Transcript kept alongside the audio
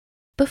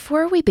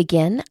Before we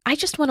begin, I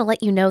just want to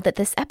let you know that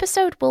this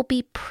episode will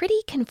be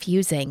pretty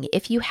confusing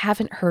if you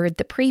haven't heard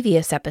the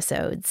previous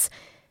episodes.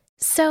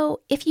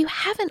 So, if you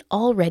haven't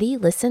already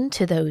listened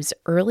to those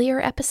earlier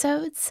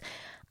episodes,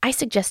 I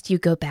suggest you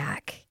go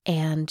back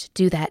and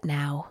do that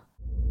now.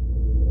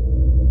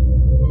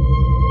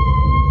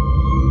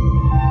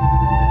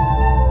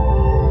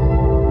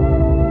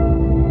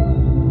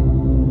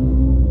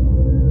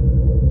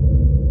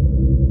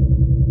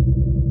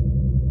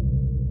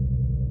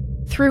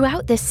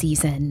 Throughout this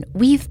season,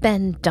 we've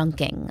been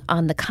dunking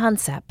on the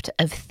concept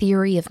of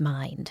theory of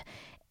mind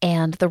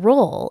and the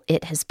role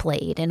it has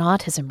played in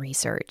autism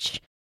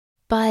research.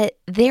 But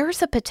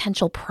there's a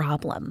potential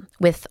problem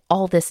with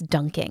all this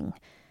dunking.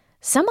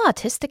 Some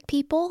autistic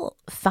people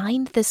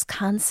find this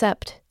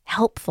concept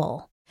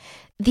helpful.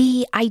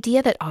 The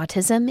idea that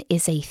autism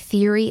is a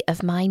theory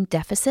of mind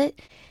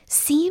deficit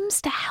seems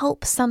to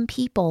help some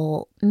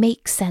people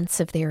make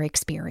sense of their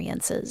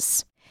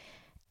experiences.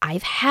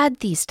 I've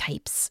had these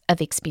types of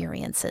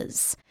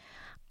experiences.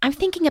 I'm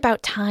thinking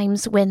about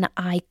times when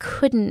I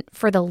couldn't,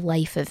 for the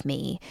life of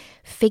me,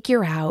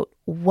 figure out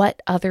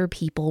what other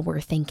people were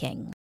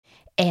thinking,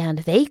 and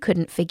they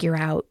couldn't figure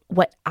out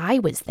what I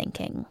was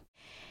thinking.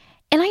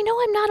 And I know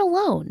I'm not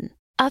alone.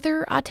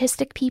 Other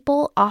autistic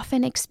people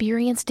often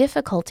experience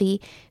difficulty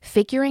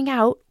figuring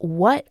out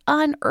what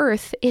on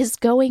earth is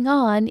going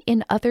on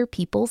in other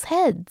people's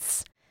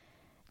heads.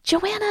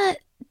 Joanna,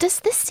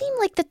 does this seem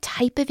like the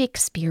type of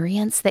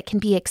experience that can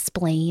be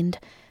explained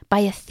by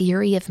a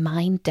theory of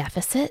mind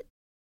deficit?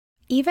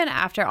 Even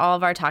after all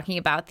of our talking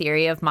about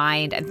theory of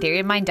mind and theory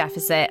of mind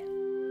deficit,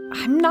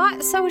 I'm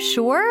not so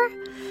sure.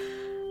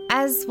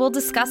 As we'll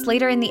discuss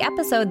later in the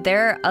episode,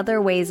 there are other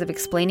ways of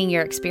explaining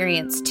your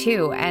experience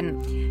too.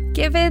 And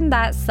given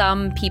that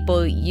some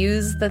people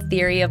use the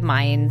theory of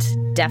mind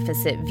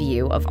deficit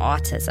view of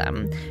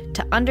autism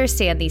to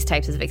understand these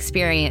types of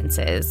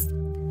experiences,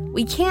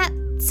 we can't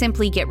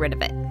simply get rid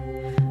of it.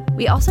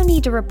 We also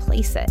need to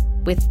replace it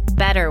with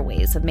better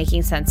ways of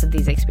making sense of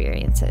these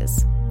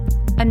experiences.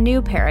 A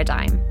new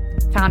paradigm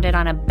founded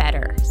on a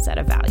better set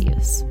of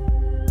values.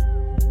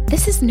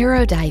 This is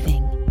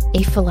Neurodiving,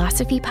 a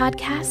philosophy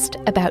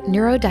podcast about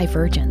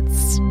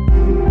neurodivergence.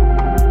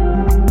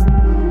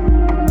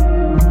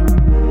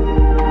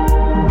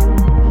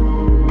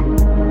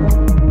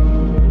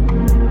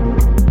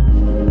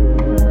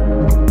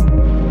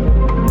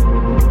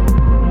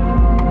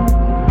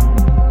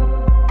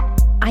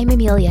 I'm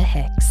Amelia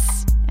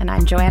Hicks. And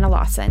I'm Joanna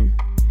Lawson.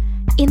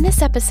 In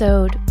this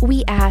episode,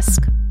 we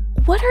ask,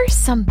 what are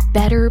some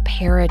better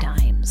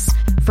paradigms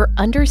for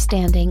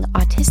understanding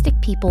autistic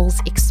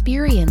people's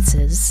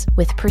experiences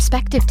with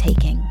perspective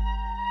taking?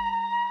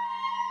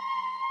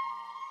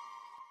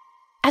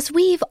 As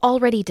we've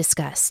already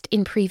discussed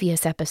in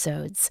previous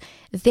episodes,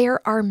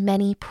 there are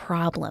many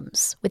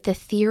problems with the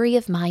theory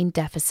of mind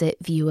deficit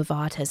view of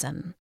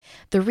autism.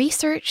 The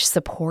research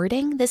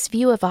supporting this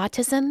view of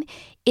autism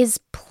is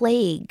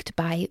plagued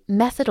by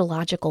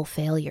methodological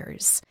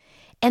failures,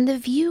 and the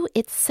view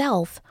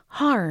itself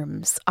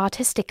harms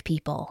autistic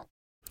people.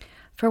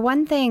 For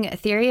one thing, a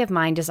theory of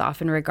mind is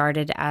often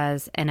regarded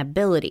as an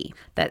ability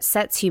that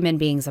sets human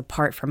beings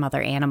apart from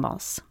other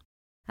animals.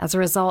 As a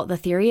result, the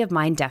theory of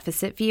mind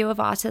deficit view of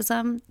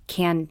autism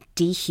can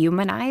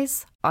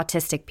dehumanize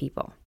autistic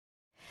people.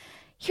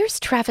 Here's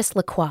Travis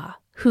Lacroix,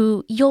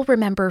 who you'll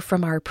remember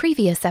from our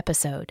previous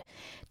episode,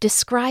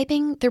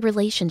 describing the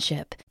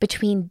relationship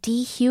between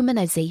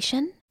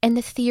dehumanization and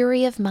the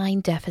theory of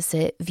mind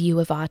deficit view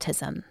of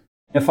autism.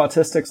 If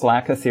autistics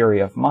lack a theory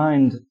of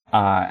mind,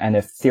 and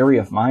if theory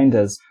of mind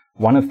is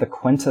one of the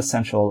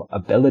quintessential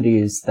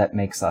abilities that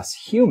makes us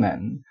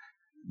human,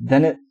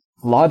 then it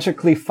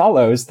logically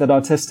follows that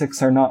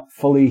autistics are not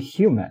fully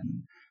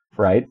human,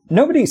 right?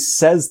 Nobody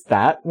says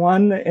that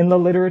one in the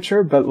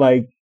literature, but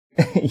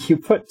you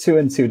put two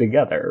and two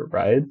together,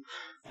 right?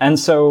 And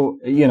so,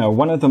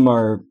 one of the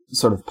more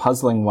sort of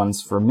puzzling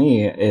ones for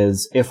me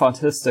is if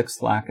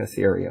autistics lack a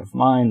theory of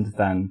mind,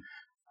 then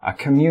a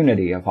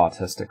community of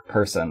autistic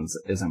persons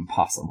is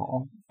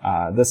impossible.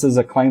 This is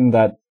a claim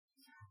that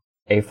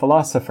a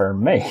philosopher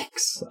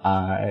makes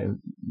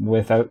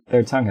without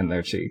their tongue in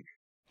their cheek.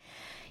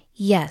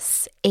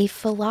 Yes, a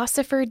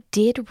philosopher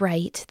did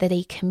write that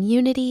a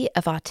community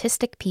of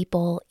autistic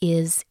people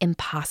is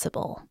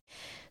impossible.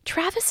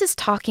 Travis is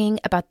talking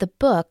about the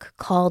book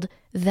called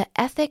The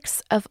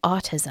Ethics of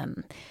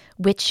Autism,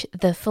 which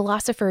the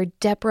philosopher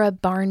Deborah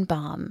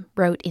Barnbaum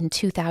wrote in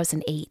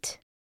 2008.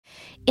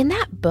 In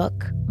that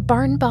book,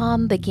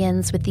 Barnbaum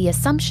begins with the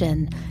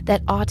assumption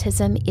that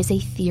autism is a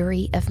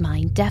theory of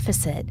mind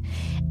deficit,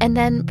 and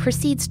then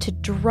proceeds to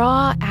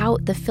draw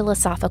out the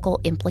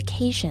philosophical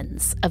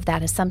implications of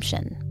that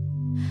assumption.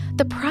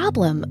 The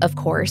problem, of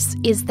course,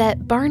 is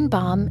that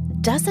Barnbaum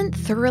doesn't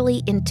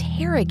thoroughly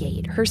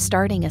interrogate her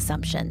starting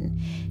assumption.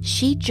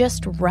 She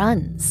just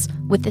runs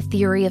with the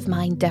theory of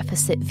mind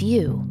deficit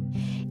view.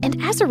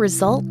 And as a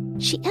result,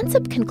 She ends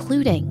up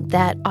concluding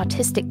that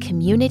autistic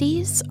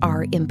communities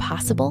are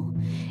impossible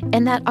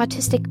and that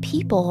autistic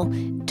people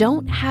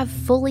don't have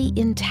fully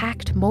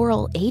intact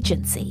moral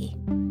agency.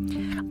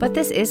 But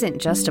this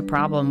isn't just a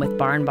problem with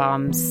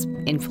Barnbaum's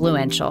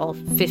influential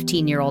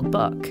 15-year-old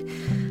book.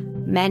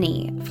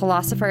 Many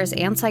philosophers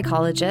and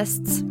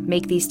psychologists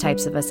make these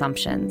types of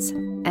assumptions,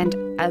 and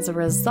as a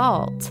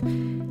result,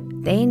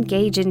 they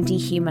engage in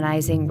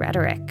dehumanizing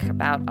rhetoric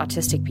about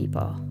autistic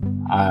people.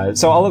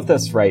 So all of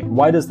this, right,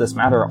 why does this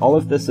matter? All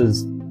of this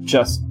is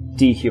just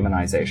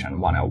dehumanization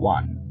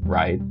 101,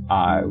 right?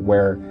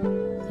 Where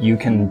you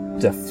can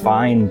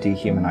define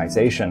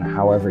dehumanization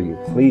however you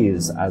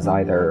please as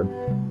either,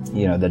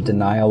 the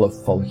denial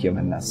of full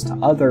humanness to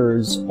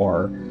others,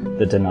 or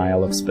the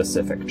denial of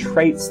specific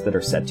traits that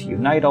are said to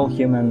unite all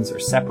humans or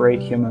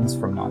separate humans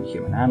from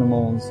non-human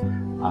animals,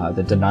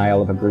 the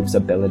denial of a group's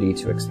ability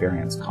to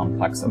experience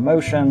complex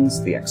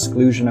emotions, the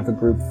exclusion of a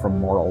group from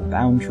moral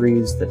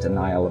boundaries, the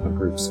denial of a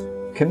group's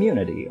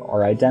community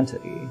or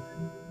identity.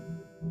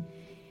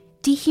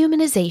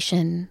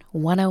 Dehumanization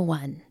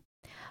 101.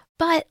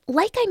 But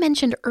like I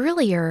mentioned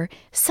earlier,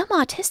 some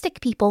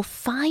autistic people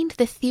find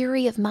the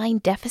theory of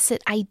mind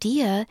deficit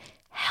idea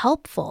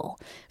helpful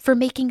for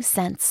making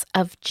sense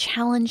of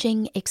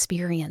challenging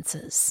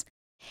experiences.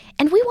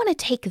 And we want to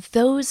take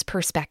those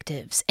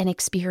perspectives and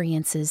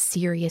experiences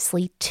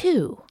seriously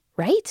too,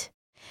 right?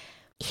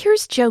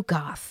 Here's Joe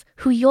Goff,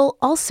 who you'll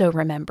also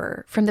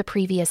remember from the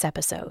previous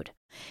episode.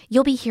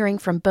 You'll be hearing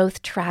from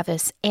both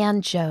Travis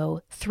and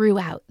Joe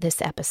throughout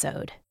this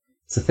episode.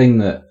 It's a thing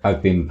that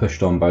I've been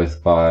pushed on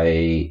both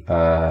by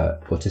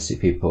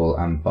autistic people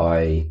and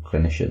by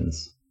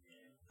clinicians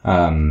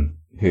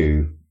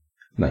who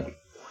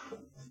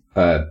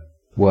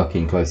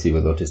working closely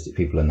with autistic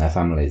people and their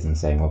families and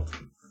saying, well,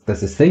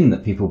 there's this thing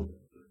that people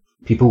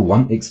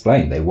want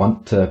explained. They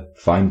want to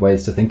find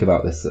ways to think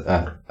about this that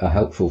are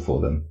helpful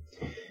for them.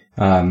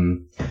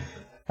 And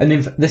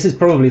this is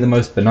probably the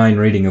most benign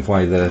reading of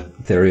why the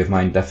theory of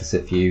mind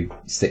deficit view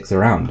sticks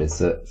around, is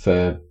that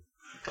for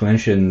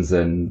clinicians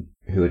and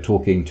who are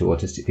talking to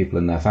autistic people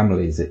and their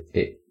families,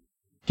 it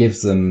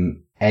gives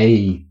them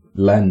a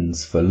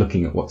lens for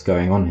looking at what's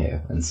going on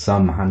here and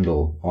some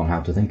handle on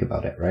how to think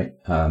about it, right?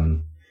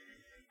 And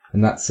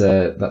that's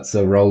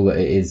a role that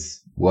it is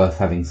worth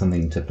having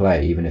something to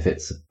play, even if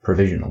it's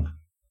provisional.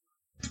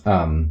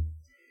 And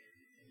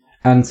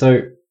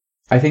so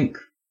I think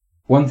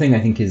one thing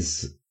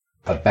is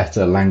a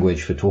better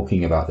language for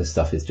talking about this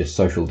stuff is just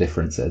social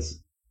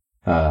differences.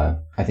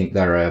 I think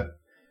there are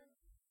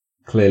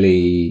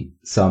clearly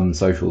some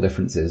social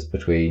differences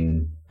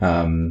between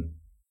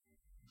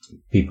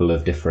people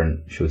of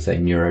different, shall we say,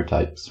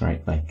 neurotypes,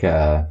 right?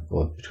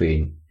 Or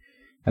between,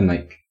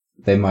 and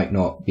they might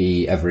not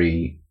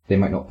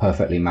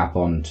perfectly map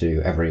on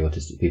to every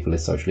autistic people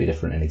is socially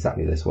different in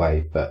exactly this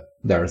way, but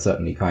there are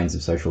certainly kinds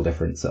of social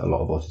difference that a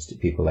lot of autistic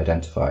people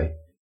identify.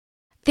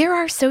 There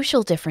are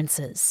social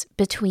differences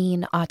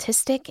between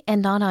autistic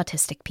and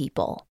non-autistic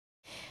people.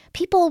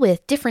 People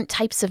with different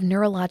types of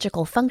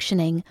neurological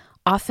functioning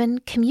often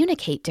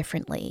communicate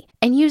differently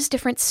and use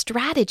different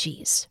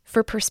strategies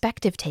for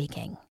perspective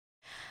taking.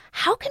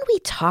 How can we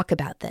talk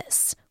about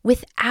this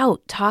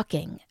without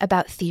talking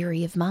about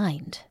theory of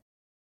mind?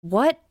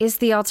 What is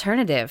the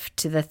alternative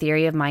to the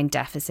theory of mind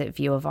deficit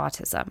view of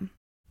autism?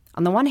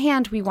 On the one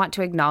hand, we want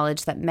to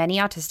acknowledge that many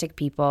autistic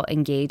people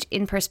engage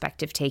in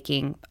perspective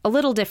taking a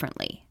little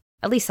differently,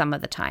 at least some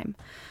of the time.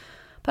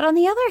 But on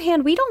the other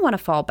hand, we don't want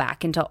to fall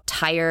back into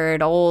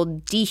tired,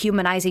 old,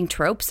 dehumanizing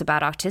tropes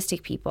about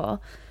autistic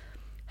people.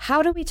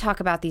 How do we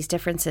talk about these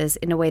differences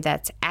in a way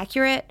that's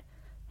accurate,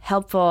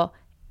 helpful,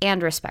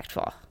 and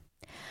respectful?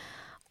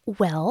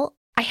 Well,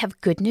 I have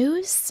good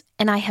news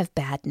and I have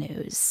bad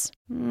news.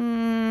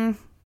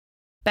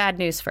 Bad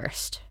news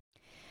first.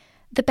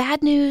 The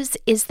bad news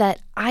is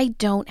that I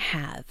don't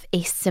have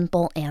a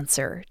simple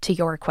answer to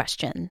your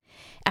question.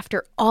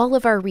 After all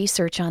of our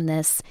research on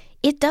this,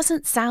 it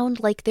doesn't sound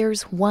like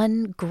there's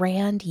one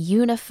grand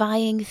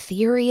unifying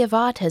theory of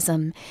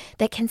autism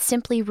that can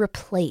simply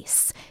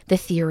replace the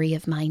theory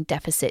of mind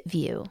deficit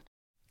view.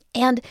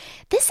 And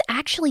this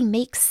actually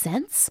makes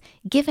sense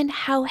given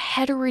how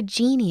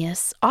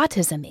heterogeneous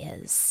autism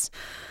is.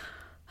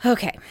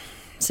 Okay.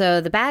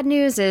 So the bad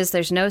news is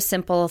there's no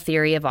simple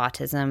theory of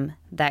autism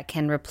that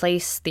can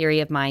replace theory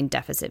of mind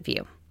deficit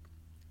view.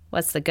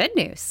 What's the good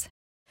news?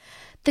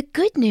 The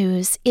good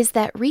news is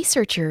that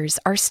researchers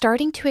are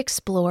starting to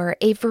explore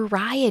a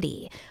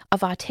variety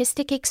of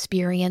autistic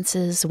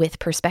experiences with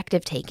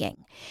perspective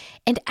taking.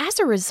 And as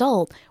a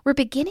result, we're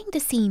beginning to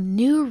see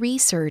new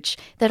research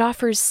that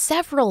offers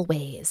several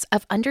ways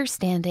of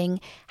understanding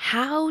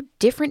how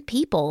different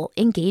people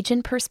engage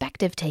in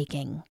perspective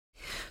taking.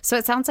 So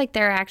it sounds like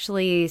there are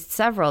actually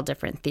several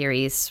different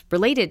theories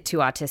related to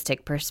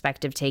autistic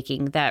perspective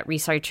taking that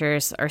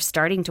researchers are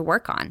starting to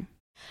work on.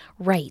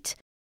 Right.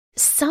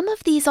 Some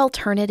of these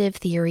alternative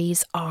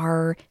theories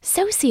are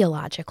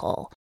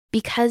sociological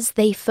because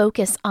they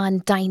focus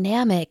on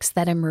dynamics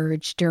that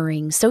emerge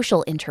during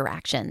social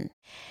interaction.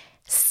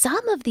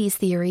 Some of these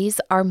theories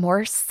are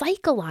more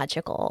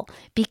psychological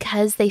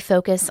because they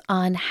focus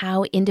on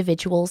how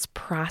individuals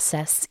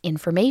process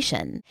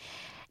information.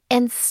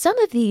 And some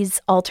of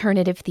these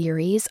alternative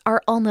theories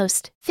are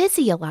almost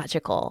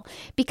physiological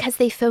because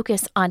they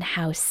focus on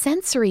how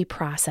sensory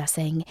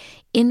processing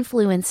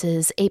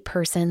influences a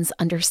person's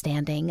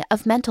understanding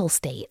of mental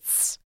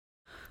states.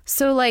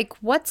 So,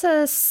 what's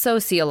a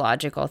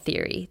sociological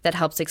theory that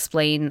helps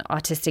explain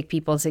autistic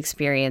people's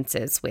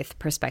experiences with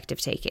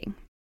perspective taking?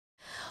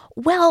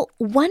 Well,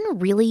 one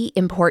really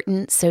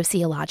important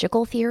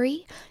sociological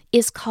theory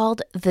is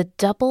called the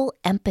double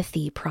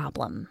empathy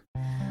problem.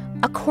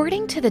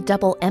 According to the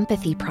double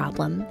empathy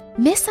problem,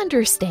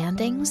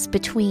 misunderstandings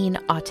between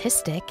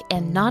autistic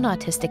and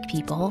non-autistic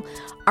people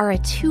are a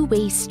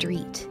two-way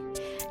street.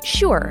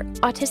 Sure,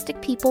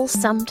 autistic people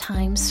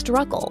sometimes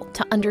struggle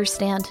to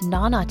understand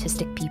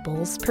non-autistic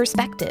people's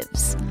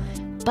perspectives,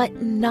 but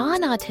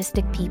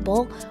non-autistic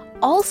people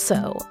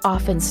also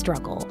often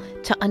struggle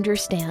to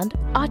understand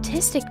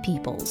autistic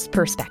people's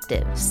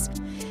perspectives.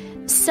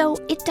 So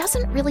it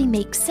doesn't really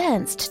make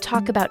sense to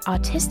talk about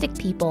autistic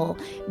people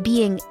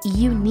being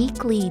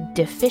uniquely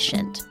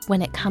deficient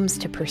when it comes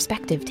to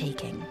perspective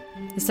taking.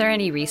 Is there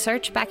any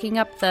research backing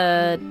up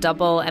the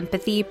double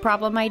empathy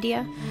problem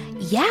idea?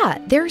 Yeah,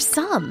 there's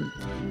some.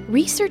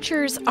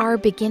 Researchers are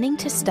beginning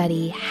to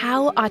study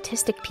how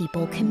autistic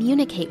people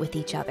communicate with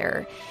each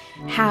other,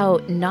 how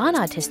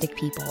non-autistic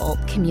people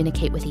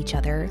communicate with each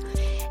other,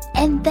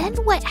 and then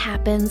what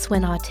happens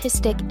when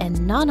autistic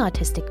and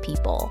non-autistic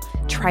people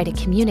try to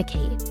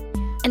communicate.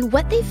 And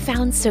what they've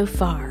found so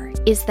far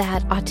is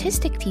that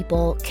autistic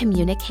people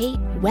communicate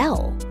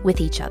well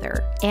with each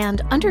other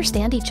and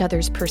understand each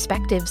other's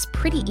perspectives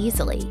pretty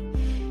easily.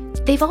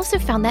 They've also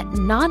found that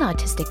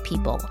non-autistic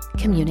people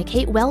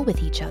communicate well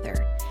with each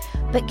other.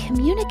 But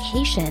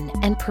communication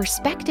and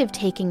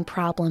perspective-taking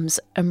problems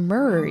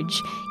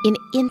emerge in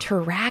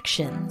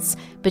interactions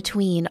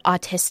between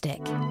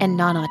autistic and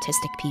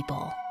non-autistic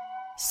people.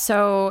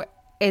 So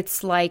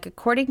it's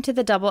according to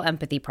the double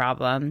empathy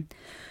problem,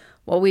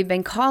 what we've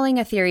been calling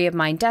a theory of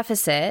mind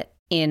deficit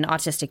in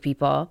autistic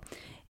people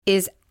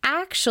is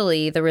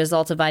actually the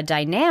result of a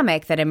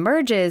dynamic that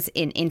emerges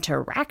in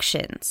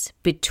interactions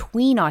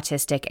between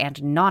autistic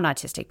and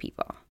non-autistic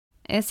people.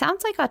 And it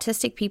sounds like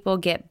autistic people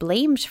get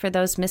blamed for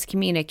those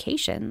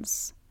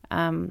miscommunications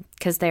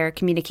because their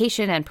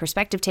communication and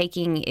perspective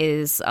taking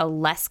is a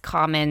less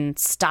common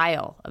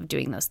style of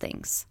doing those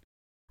things.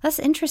 That's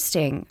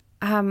interesting.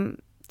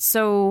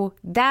 So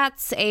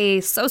that's a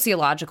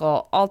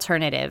sociological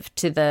alternative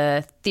to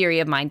the theory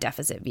of mind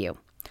deficit view.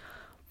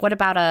 What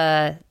about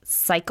a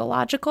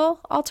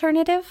psychological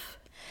alternative?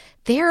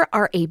 There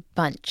are a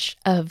bunch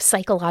of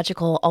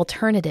psychological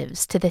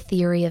alternatives to the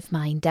theory of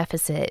mind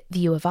deficit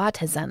view of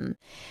autism.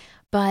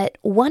 But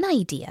one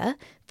idea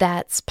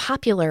that's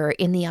popular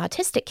in the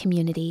autistic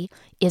community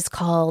is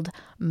called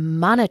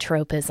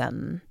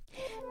monotropism.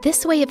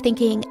 This way of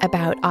thinking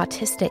about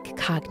autistic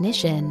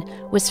cognition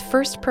was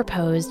first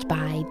proposed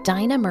by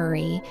Dinah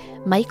Murray,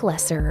 Mike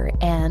Lesser,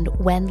 and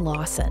Wen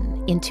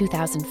Lawson in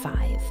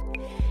 2005.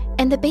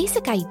 And the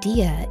basic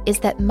idea is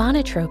that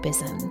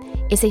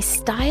monotropism is a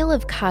style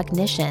of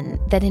cognition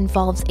that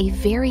involves a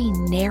very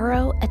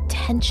narrow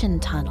attention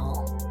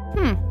tunnel.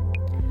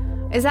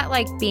 Is that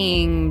like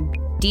being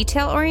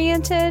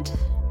detail-oriented?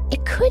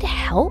 It could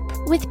help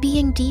with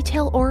being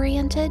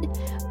detail-oriented,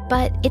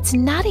 but it's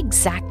not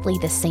exactly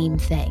the same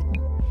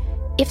thing.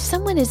 If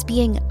someone is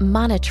being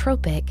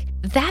monotropic,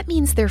 that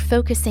means they're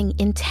focusing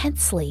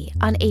intensely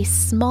on a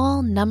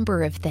small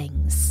number of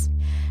things.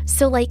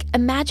 So,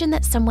 imagine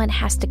that someone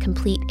has to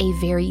complete a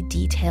very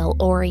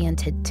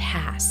detail-oriented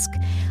task.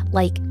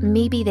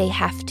 Maybe they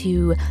have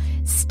to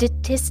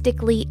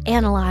statistically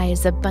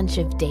analyze a bunch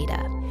of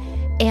data.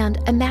 And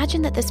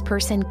imagine that this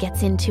person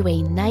gets into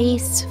a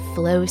nice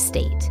flow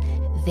state.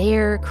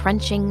 They're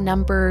crunching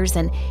numbers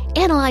and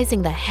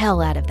analyzing the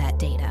hell out of that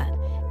data.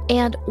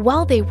 And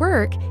while they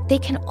work, they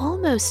can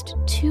almost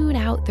tune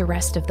out the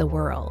rest of the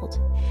world.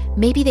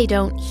 Maybe they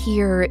don't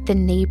hear the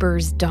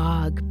neighbor's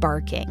dog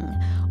barking,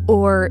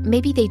 or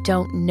maybe they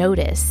don't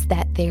notice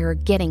that they're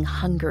getting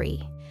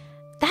hungry.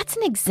 That's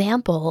an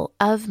example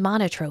of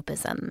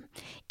monotropism.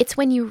 It's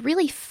when you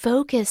really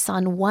focus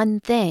on one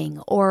thing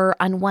or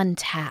on one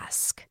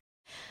task.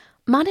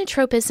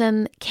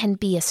 Monotropism can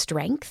be a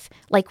strength,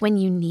 like when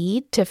you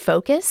need to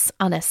focus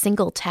on a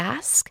single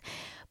task,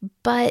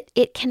 but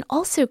it can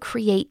also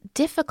create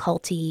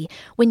difficulty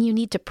when you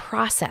need to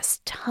process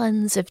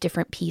tons of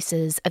different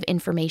pieces of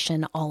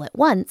information all at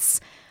once,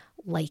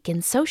 like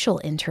in social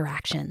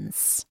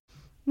interactions.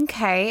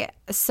 Okay,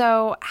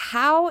 so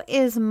how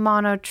is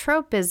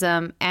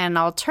monotropism an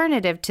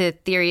alternative to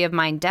theory of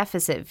mind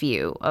deficit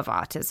view of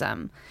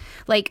autism?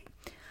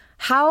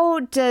 How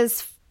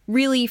does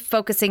really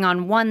focusing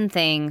on one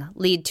thing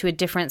lead to a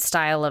different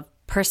style of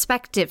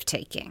perspective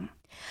taking?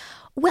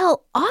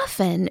 Well,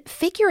 often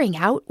figuring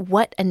out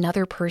what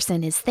another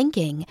person is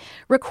thinking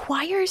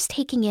requires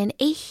taking in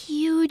a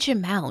huge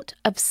amount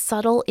of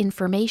subtle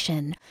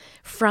information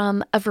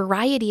from a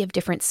variety of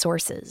different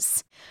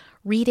sources.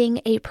 Reading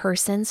a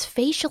person's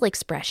facial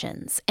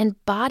expressions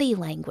and body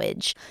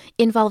language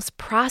involves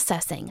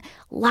processing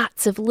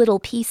lots of little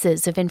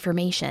pieces of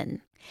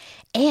information.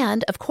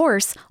 And, of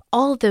course,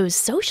 all those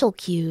social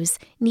cues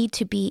need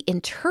to be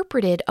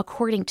interpreted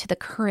according to the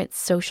current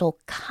social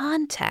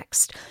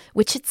context,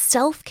 which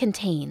itself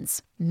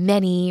contains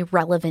many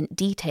relevant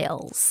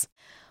details.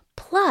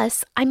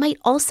 Plus, I might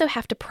also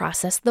have to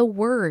process the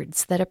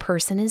words that a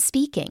person is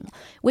speaking,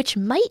 which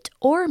might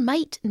or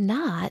might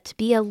not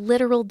be a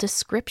literal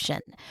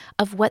description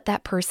of what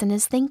that person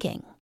is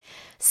thinking.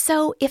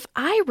 So if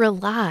I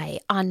rely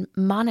on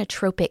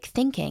monotropic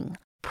thinking,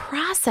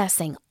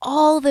 processing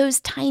all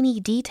those tiny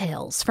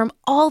details from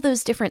all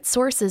those different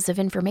sources of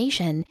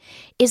information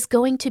is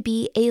going to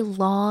be a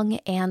long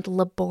and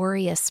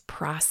laborious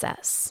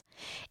process.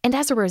 And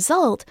as a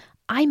result,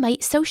 I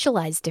might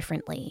socialize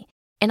differently,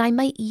 and I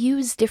might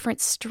use different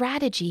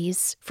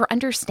strategies for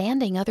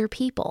understanding other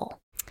people.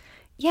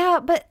 Yeah,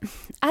 but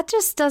that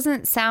just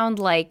doesn't sound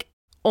like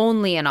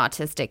only an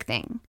autistic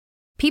thing.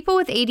 People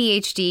with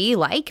ADHD,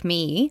 like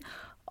me,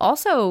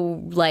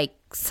 also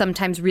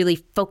sometimes really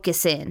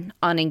focus in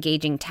on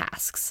engaging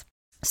tasks.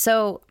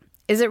 So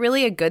is it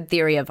really a good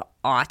theory of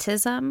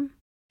autism?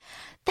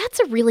 That's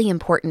a really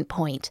important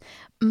point.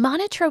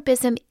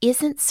 Monotropism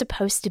isn't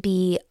supposed to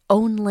be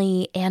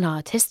only an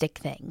autistic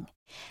thing.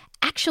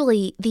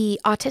 Actually, the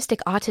autistic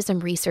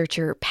autism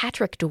researcher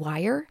Patrick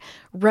Dwyer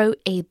wrote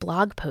a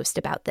blog post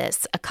about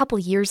this a couple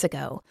years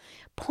ago,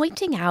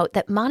 pointing out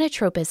that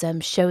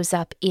monotropism shows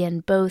up in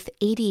both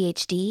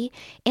ADHD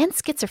and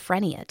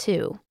schizophrenia,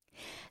 too.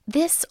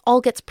 This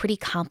all gets pretty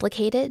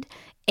complicated,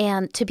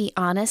 and to be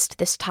honest,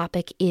 this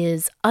topic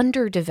is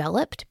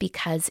underdeveloped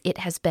because it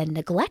has been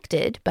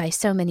neglected by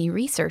so many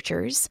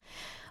researchers.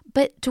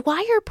 But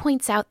Dwyer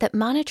points out that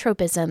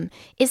monotropism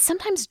is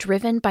sometimes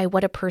driven by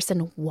what a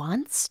person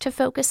wants to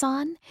focus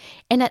on,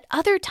 and at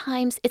other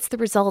times it's the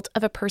result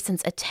of a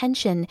person's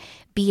attention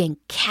being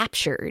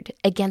captured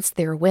against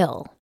their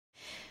will.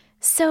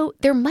 So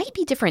there might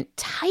be different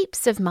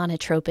types of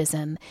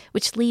monotropism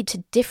which lead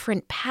to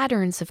different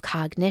patterns of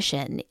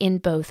cognition in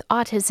both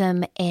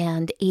autism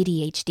and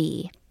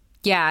ADHD.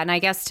 Yeah, and I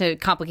guess to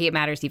complicate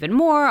matters even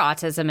more,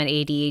 autism and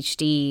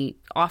ADHD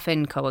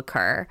often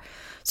co-occur.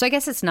 So I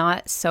guess it's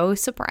not so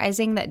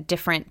surprising that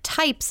different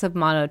types of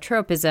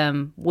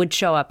monotropism would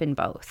show up in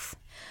both.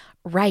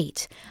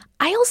 Right.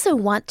 I also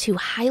want to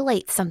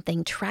highlight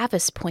something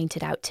Travis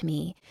pointed out to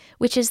me,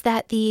 which is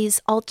that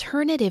these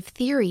alternative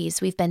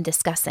theories we've been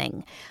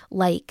discussing,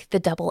 like the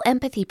double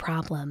empathy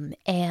problem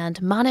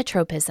and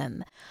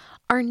monotropism,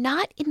 are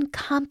not in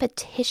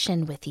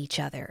competition with each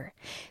other.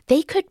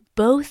 They could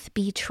both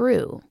be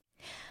true.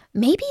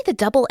 Maybe the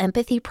double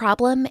empathy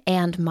problem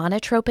and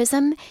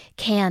monotropism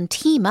can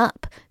team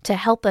up to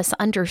help us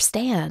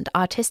understand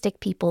autistic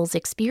people's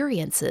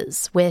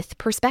experiences with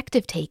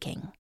perspective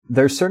taking.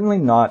 They're certainly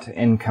not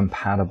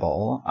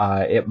incompatible.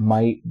 It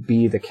might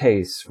be the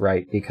case,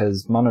 right?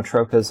 Because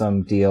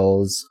monotropism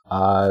deals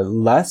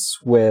less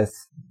with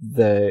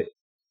the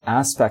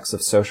aspects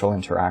of social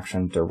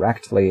interaction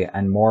directly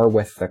and more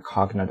with the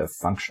cognitive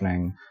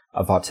functioning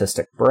of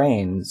autistic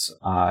brains,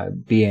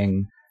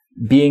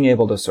 being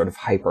able to sort of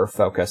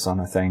hyper-focus on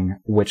a thing,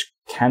 which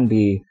can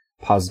be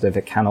positive.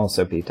 It can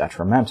also be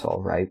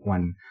detrimental, right?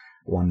 When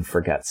one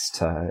forgets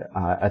to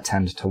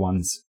attend to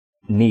one's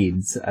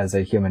needs as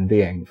a human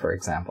being, for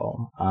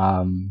example.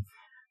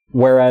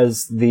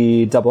 Whereas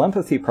the double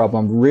empathy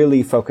problem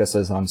really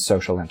focuses on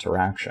social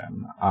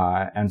interaction.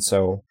 And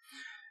so,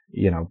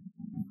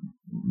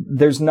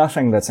 there's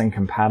nothing that's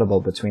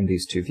incompatible between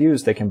these two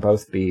views. They can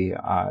both be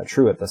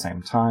true at the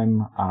same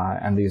time.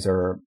 And these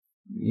are,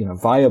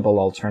 viable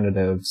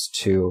alternatives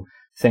to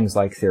things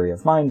like theory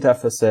of mind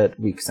deficit,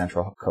 weak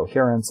central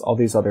coherence, all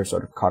these other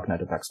sort of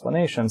cognitive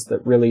explanations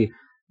that really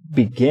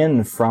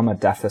begin from a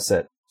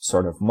deficit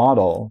sort of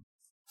model,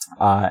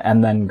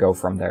 and then go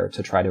from there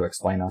to try to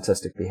explain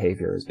autistic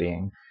behavior as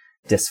being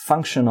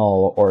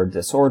dysfunctional or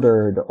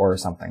disordered or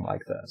something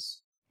like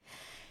this.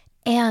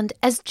 And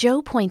as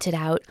Joe pointed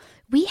out,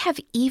 we have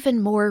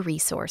even more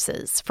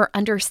resources for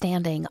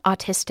understanding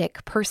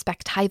autistic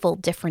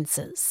perspectival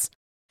differences.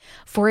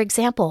 For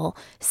example,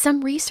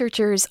 some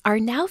researchers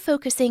are now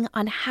focusing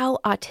on how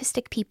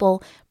autistic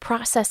people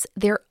process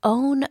their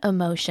own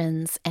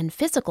emotions and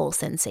physical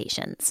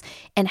sensations,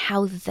 and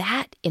how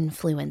that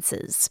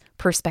influences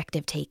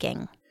perspective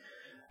taking.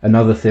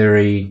 Another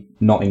theory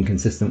not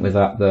inconsistent with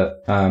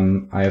that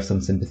I have some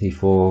sympathy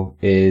for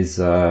is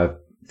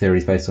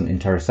theories based on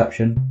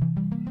interoception.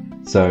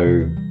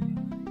 So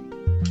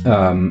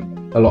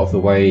a lot of the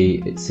way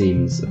it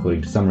seems,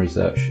 according to some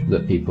research,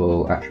 that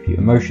people attribute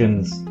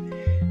emotions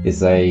is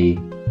they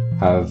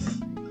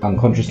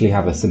unconsciously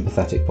have a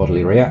sympathetic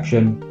bodily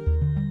reaction,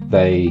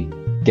 they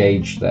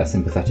gauge their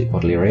sympathetic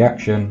bodily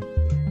reaction,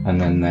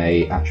 and then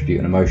they attribute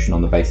an emotion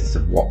on the basis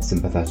of what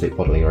sympathetic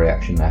bodily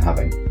reaction they're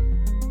having.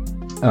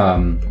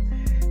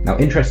 Now,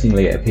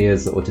 interestingly, it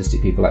appears that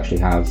autistic people actually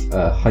have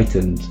a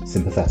heightened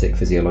sympathetic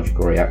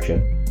physiological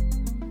reaction,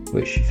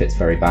 which fits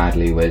very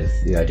badly with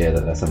the idea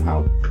that they're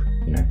somehow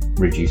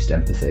reduced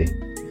empathy.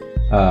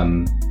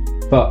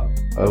 But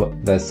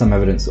there's some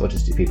evidence that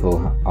autistic people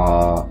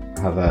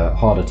have a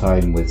harder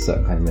time with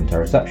certain kinds of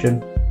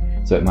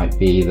interoception. So it might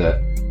be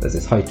that there's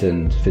this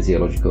heightened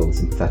physiological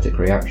sympathetic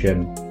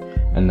reaction,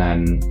 and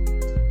then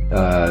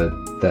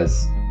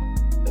there's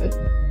a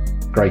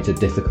greater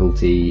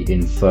difficulty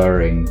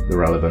inferring the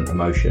relevant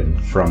emotion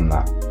from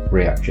that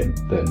reaction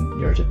than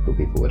neurotypical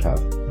people would have.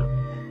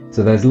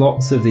 So there's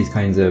lots of these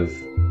kinds of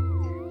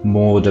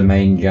more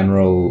domain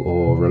general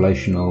or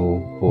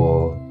relational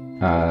or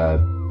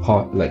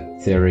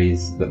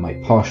theories that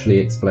might partially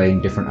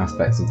explain different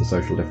aspects of the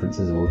social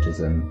differences of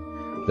autism,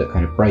 that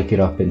kind of break it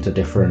up into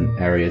different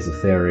areas of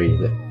theory,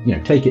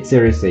 that take it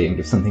seriously and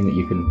give something that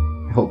you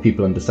can help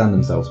people understand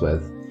themselves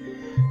with,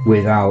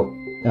 without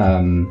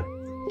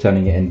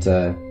turning it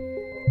into,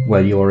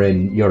 well, you're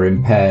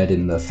impaired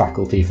in the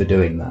faculty for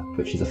doing that,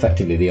 which is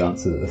effectively the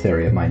answer that the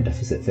theory of mind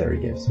deficit theory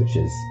gives, which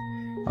is,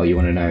 oh, you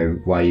want to know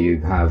why you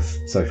have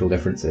social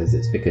differences?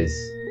 It's because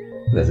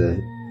there's a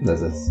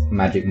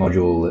magic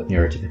module that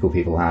neurotypical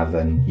people have,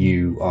 and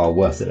you are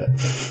worse at it.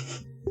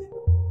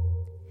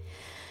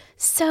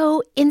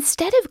 So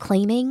instead of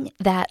claiming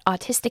that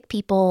autistic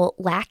people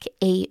lack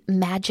a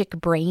magic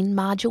brain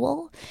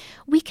module,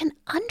 we can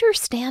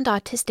understand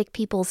autistic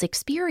people's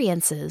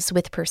experiences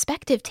with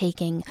perspective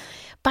taking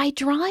by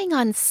drawing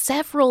on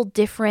several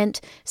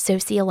different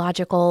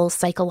sociological,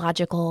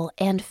 psychological,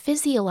 and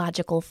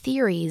physiological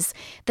theories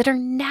that are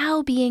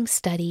now being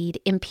studied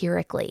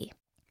empirically.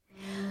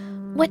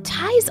 What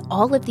ties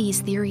all of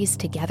these theories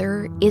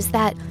together is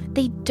that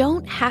they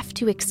don't have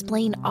to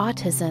explain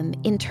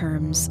autism in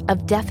terms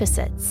of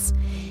deficits.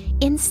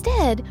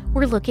 Instead,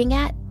 we're looking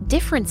at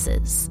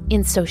differences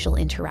in social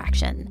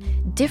interaction,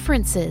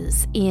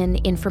 differences in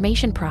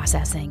information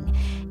processing,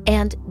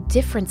 and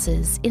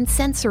differences in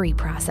sensory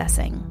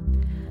processing.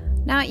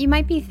 Now, you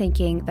might be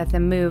thinking that the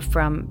move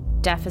from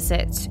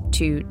deficits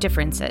to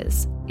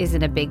differences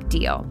isn't a big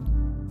deal,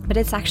 but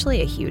it's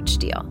actually a huge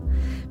deal,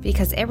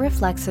 because it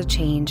reflects a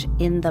change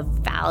in the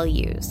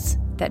values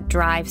that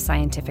drive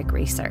scientific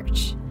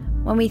research.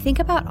 When we think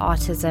about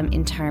autism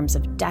in terms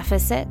of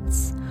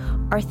deficits,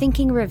 our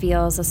thinking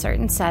reveals a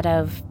certain set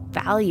of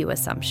value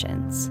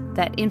assumptions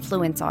that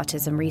influence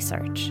autism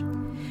research.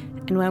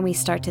 And when we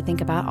start to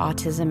think about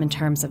autism in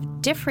terms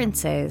of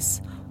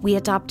differences, we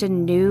adopt a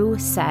new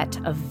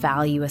set of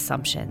value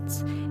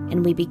assumptions,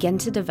 and we begin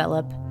to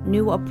develop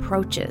new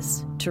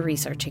approaches to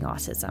researching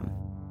autism.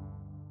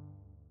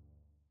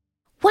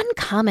 One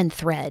common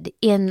thread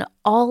in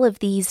all of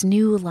these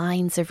new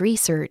lines of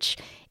research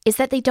is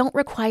that they don't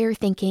require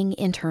thinking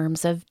in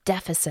terms of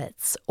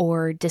deficits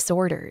or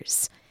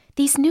disorders.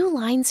 These new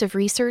lines of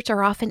research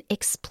are often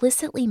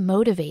explicitly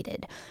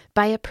motivated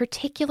by a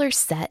particular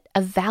set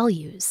of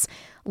values,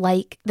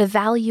 like the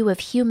value of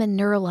human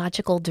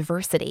neurological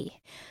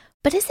diversity.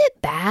 But is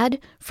it bad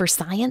for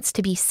science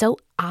to be so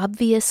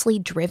obviously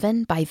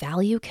driven by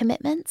value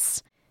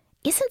commitments?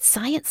 Isn't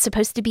science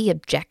supposed to be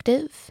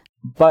objective?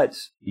 But,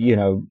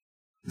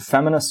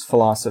 feminist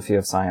philosophy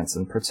of science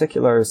in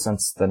particular,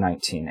 since the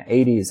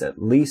 1980s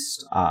at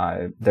least,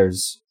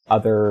 there's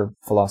other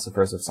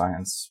philosophers of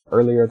science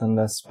earlier than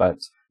this, but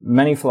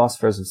many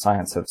philosophers of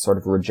science have sort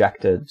of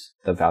rejected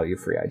the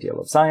value-free ideal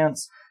of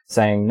science,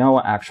 saying, no,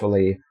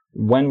 actually,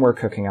 when we're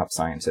cooking up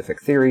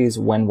scientific theories,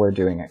 when we're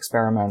doing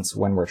experiments,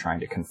 when we're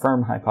trying to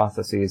confirm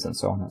hypotheses, and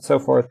so on and so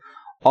forth,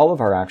 all of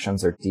our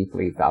actions are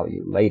deeply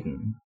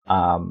value-laden.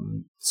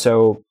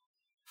 So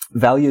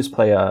values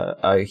play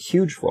a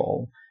huge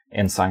role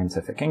in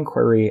scientific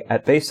inquiry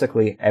at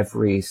basically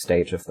every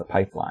stage of the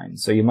pipeline.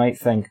 So you might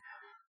think,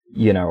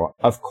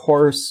 of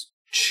course,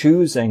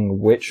 choosing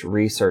which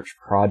research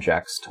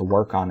projects to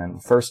work on in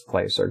the first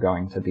place are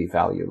going to be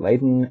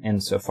value-laden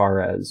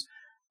insofar as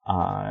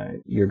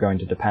you're going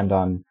to depend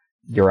on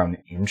your own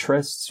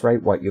interests,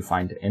 right? What you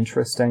find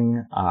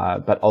interesting,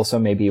 but also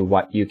maybe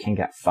what you can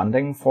get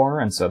funding for.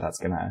 And so that's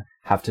going to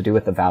have to do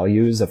with the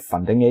values of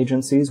funding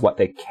agencies, what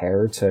they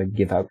care to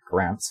give out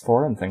grants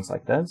for and things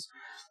like this.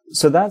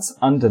 So that's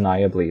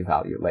undeniably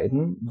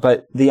value-laden.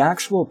 But the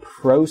actual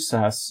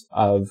process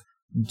of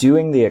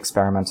doing the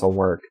experimental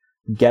work,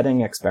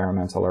 getting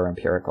experimental or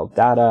empirical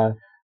data,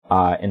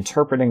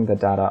 interpreting the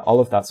data, all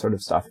of that sort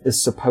of stuff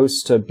is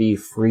supposed to be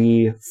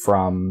free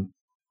from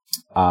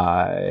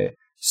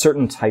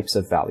certain types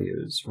of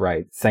values,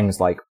 right?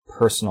 Things like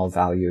personal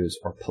values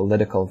or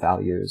political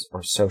values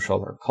or social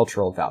or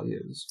cultural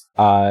values.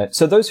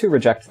 So those who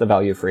reject the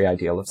value-free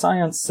ideal of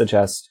science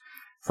suggest,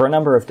 for a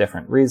number of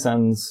different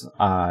reasons,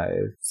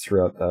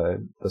 throughout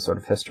the sort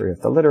of history of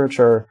the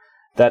literature,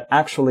 that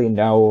actually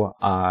no,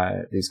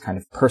 these kind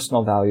of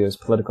personal values,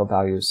 political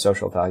values,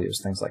 social values,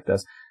 things like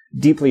this,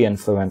 deeply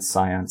influence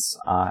science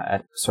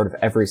at sort of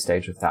every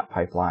stage of that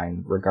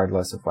pipeline,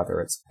 regardless of whether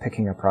it's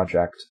picking a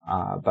project,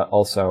 but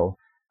also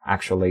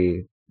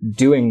actually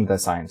doing the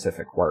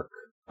scientific work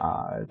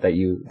that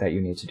you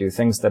need to do.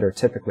 Things that are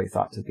typically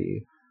thought to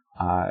be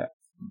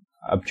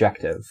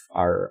objective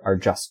are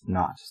just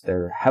not.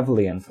 They're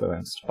heavily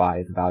influenced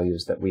by the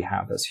values that we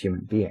have as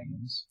human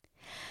beings.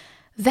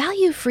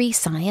 Value-free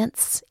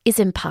science is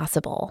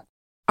impossible.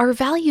 Our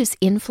values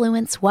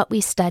influence what we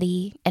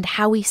study and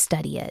how we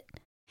study it.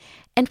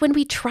 And when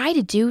we try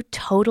to do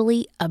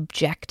totally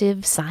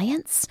objective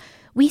science,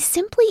 we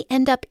simply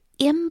end up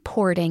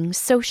importing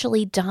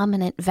socially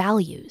dominant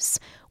values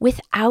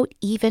without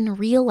even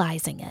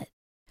realizing it.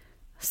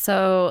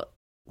 So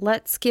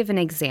let's give an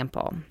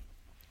example.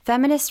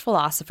 Feminist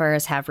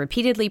philosophers have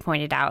repeatedly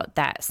pointed out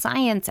that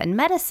science and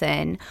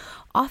medicine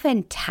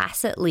often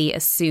tacitly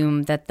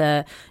assume that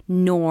the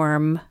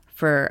norm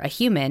for a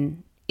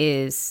human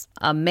is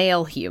a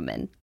male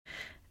human.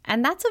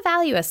 And that's a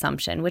value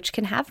assumption, which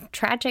can have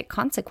tragic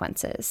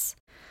consequences.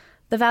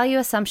 The value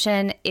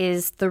assumption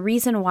is the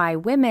reason why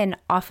women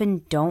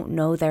often don't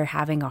know they're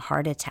having a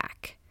heart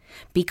attack.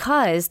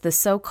 Because the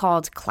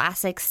so-called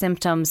classic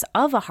symptoms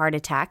of a heart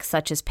attack,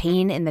 such as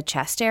pain in the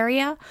chest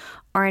area,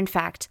 are in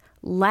fact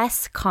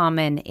less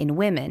common in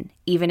women,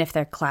 even if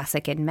they're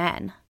classic in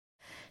men.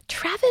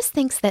 Travis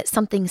thinks that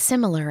something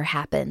similar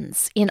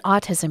happens in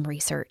autism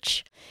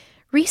research.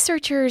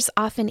 Researchers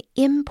often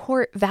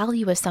import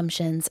value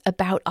assumptions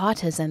about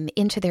autism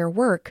into their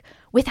work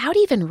without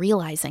even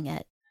realizing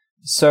it.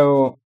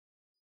 So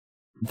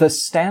the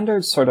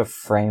standard sort of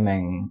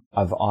framing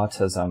of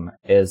autism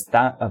is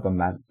that of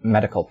a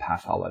medical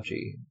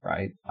pathology,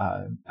 right?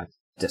 A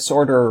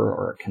disorder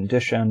or a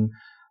condition,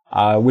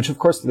 which of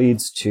course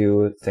leads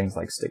to things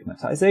like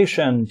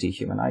stigmatization,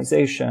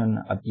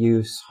 dehumanization,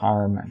 abuse,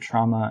 harm, and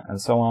trauma, and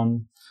so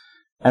on.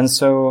 And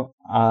so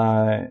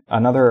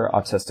another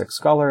autistic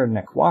scholar,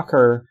 Nick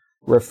Walker,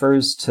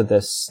 refers to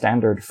this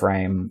standard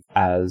frame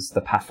as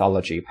the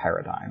pathology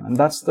paradigm. And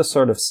that's the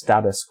sort of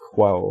status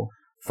quo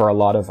for a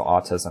lot of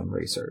autism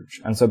research.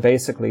 And so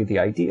basically the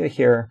idea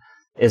here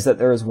is that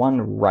there is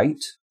one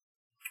right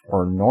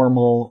or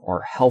normal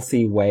or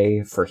healthy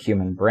way for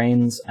human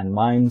brains and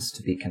minds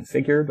to be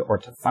configured or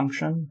to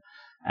function.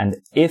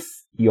 And if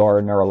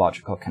your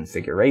neurological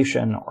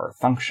configuration or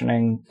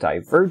functioning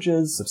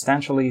diverges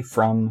substantially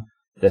from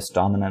this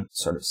dominant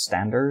sort of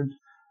standard,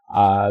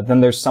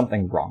 then there's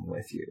something wrong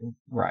with you,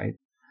 right?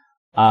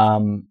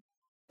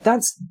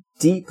 That's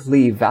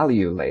deeply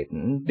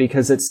value-laden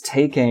because it's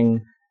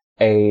taking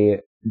a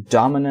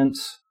dominant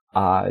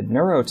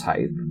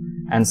neurotype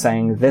and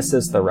saying this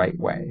is the right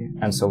way.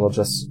 And so we'll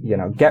just,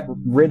 get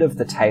rid of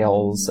the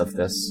tails of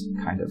this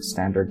kind of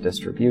standard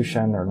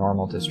distribution or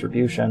normal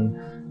distribution,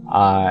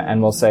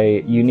 and we'll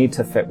say you need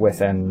to fit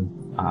within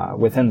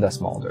this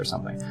mold or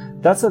something.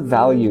 That's a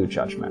value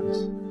judgment.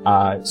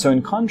 So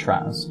in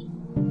contrast,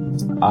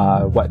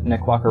 what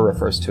Nick Walker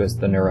refers to as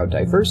the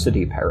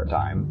neurodiversity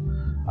paradigm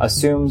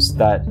assumes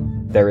that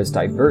there is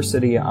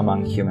diversity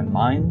among human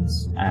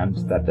minds and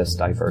that this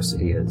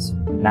diversity is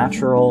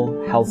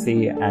natural,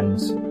 healthy, and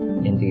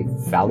indeed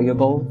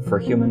valuable for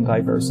human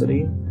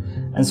diversity.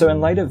 And so in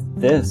light of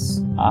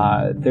this,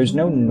 there's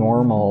no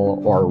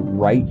normal or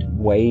right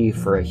way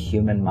for a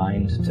human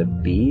mind to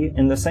be,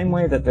 in the same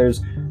way that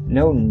there's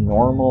no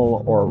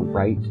normal or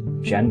right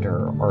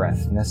gender or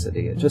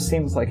ethnicity. It just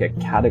seems like a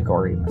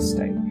category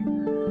mistake.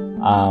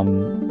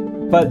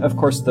 But of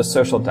course, the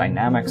social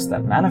dynamics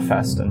that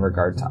manifest in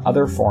regard to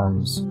other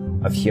forms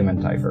of human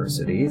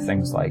diversity,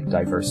 things like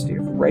diversity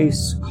of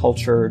race,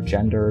 culture,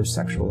 gender,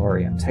 sexual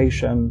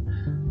orientation,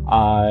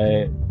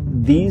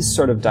 these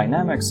sort of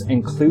dynamics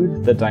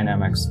include the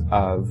dynamics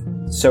of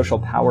social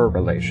power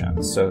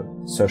relations, so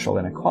social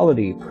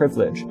inequality,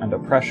 privilege, and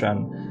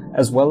oppression,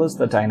 as well as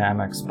the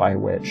dynamics by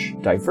which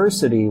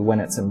diversity, when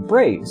it's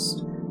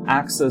embraced,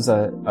 acts as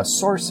a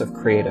source of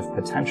creative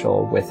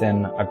potential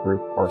within a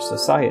group or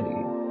society.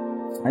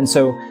 And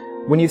so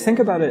when you think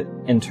about it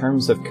in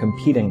terms of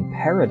competing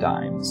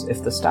paradigms,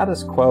 if the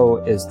status quo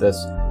is this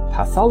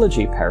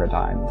pathology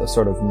paradigm, the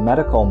sort of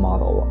medical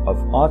model of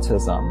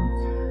autism,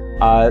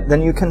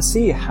 then you can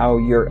see how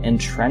you're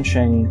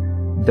entrenching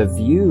the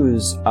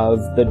views of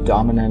the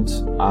dominant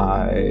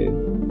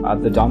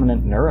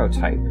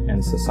neurotype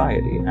in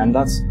society. And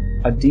that's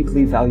a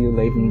deeply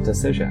value-laden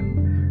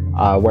decision.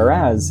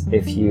 Whereas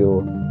if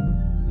you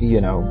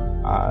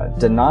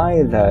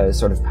deny the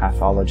sort of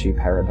pathology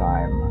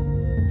paradigm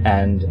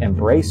and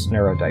embrace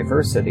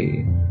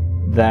neurodiversity,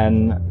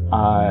 then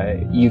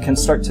you can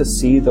start to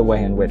see the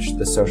way in which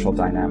the social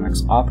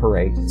dynamics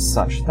operate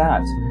such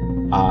that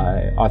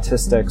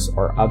autistics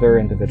or other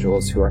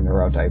individuals who are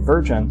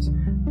neurodivergent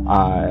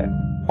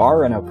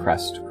are an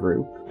oppressed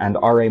group and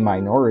are a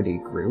minority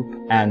group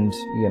and,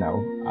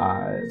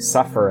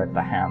 suffer at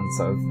the hands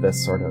of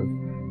this sort of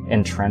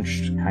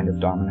entrenched kind of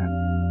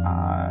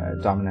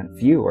dominant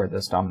view or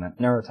this dominant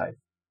neurotype.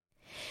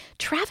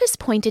 Travis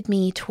pointed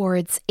me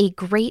towards a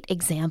great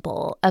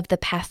example of the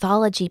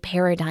pathology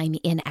paradigm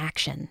in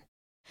action.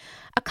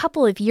 A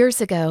couple of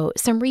years ago,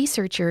 some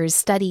researchers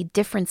studied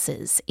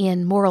differences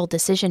in moral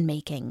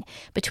decision-making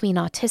between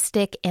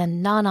autistic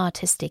and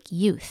non-autistic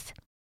youth.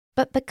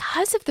 But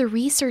because of the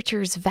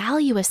researchers'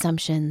 value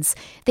assumptions,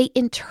 they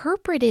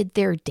interpreted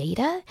their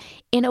data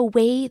in a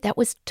way that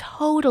was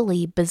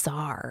totally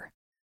bizarre.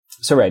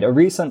 So, right, a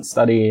recent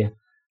study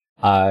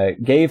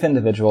gave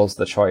individuals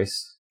the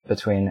choice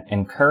between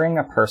incurring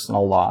a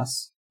personal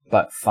loss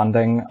but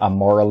funding a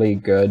morally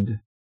good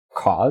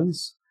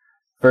cause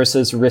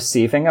versus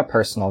receiving a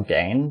personal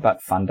gain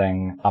but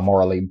funding a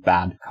morally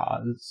bad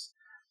cause.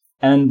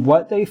 And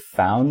what they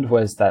found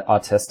was that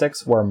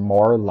autistics were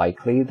more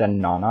likely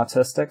than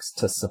non-autistics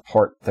to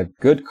support the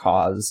good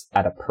cause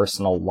at a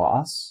personal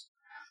loss.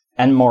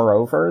 And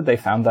moreover, they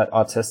found that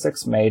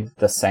autistics made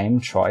the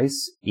same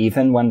choice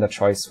even when the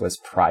choice was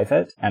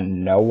private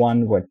and no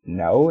one would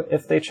know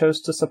if they chose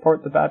to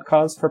support the bad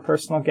cause for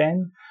personal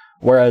gain.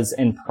 Whereas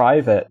in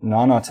private,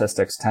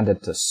 non-autistics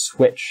tended to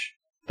switch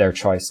their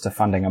choice to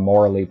funding a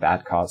morally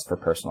bad cause for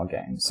personal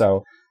gain.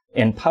 So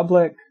in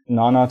public,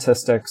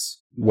 non-autistics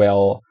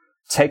will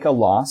take a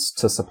loss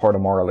to support a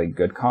morally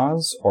good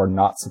cause or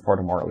not support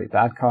a morally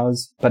bad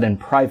cause. But in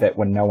private,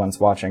 when no one's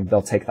watching,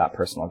 they'll take that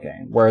personal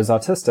gain. Whereas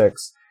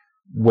autistics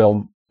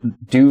will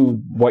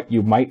do what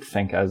you might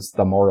think as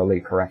the morally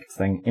correct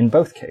thing in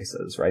both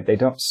cases, right? They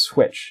don't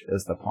switch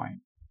is the point.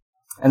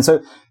 And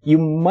so you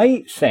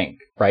might think,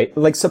 right,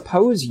 like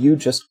suppose you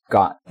just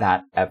got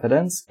that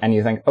evidence and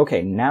you think,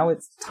 okay, now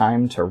it's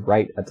time to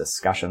write a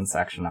discussion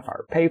section of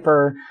our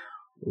paper.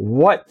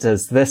 What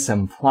does this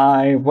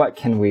imply? What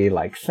can we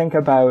think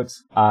about?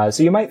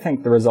 So you might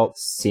think the result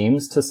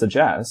seems to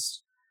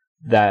suggest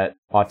that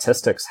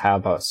autistics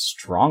have a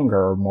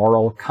stronger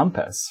moral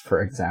compass,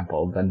 for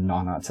example, than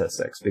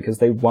non-autistics, because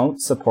they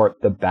won't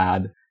support the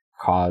bad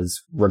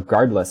cause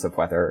regardless of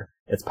whether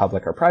it's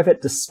public or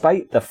private,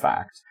 despite the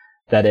fact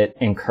that it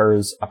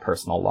incurs a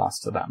personal loss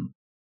to them.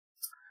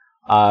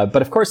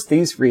 But of course,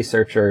 these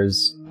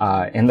researchers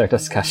in their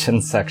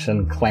discussion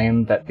section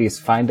claim that these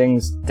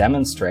findings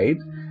demonstrate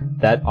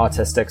that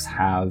autistics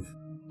have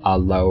a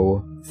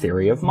low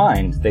theory of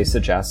mind. They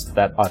suggest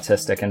that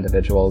autistic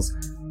individuals,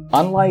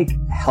 unlike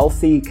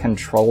healthy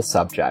control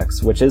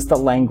subjects, which is the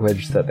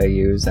language that they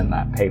use in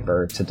that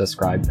paper to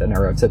describe the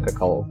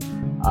neurotypical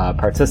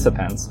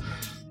participants,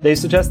 they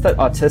suggest that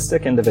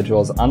autistic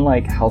individuals,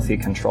 unlike healthy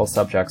control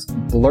subjects,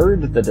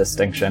 blurred the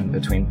distinction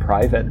between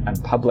private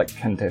and public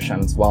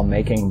conditions while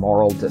making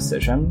moral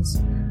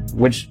decisions,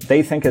 which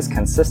they think is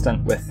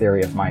consistent with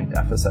theory of mind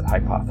deficit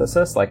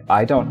hypothesis. Like,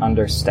 I don't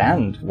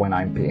understand when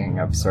I'm being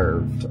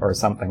observed or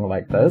something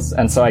like this,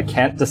 and so I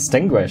can't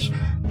distinguish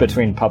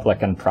between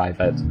public and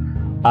private.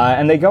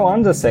 And they go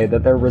on to say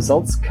that their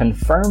results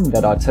confirm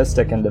that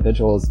autistic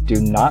individuals do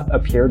not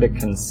appear to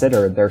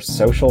consider their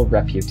social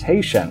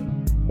reputation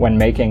when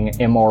making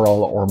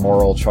immoral or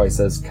moral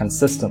choices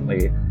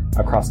consistently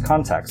across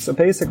contexts. So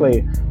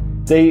basically,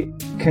 they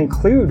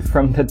conclude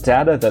from the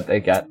data that they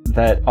get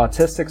that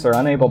autistics are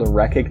unable to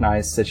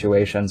recognize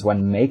situations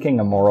when making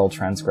a moral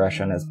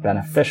transgression is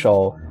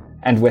beneficial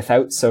and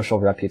without social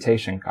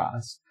reputation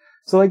cost.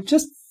 So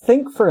just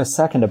think for a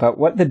second about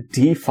what the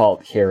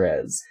default here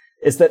is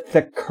that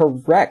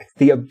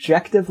the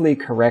objectively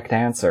correct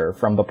answer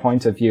from the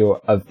point of view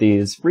of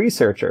these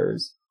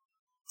researchers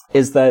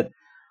is that,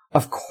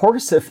 of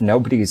course, if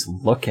nobody's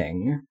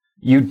looking,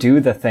 you do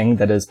the thing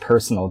that is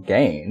personal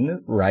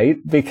gain, right?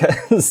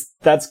 Because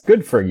that's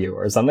good for you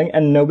or something,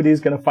 and nobody's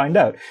going to find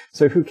out.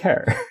 So who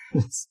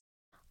cares?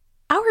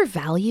 Our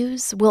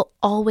values will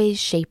always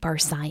shape our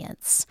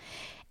science.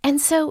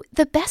 And so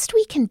the best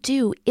we can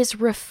do is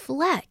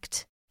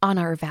reflect on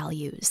our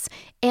values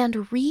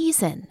and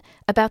reason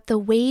about the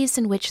ways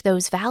in which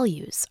those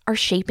values are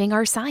shaping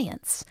our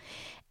science.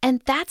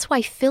 And that's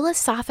why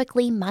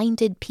philosophically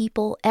minded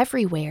people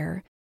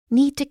everywhere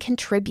need to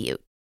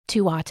contribute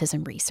to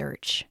autism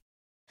research.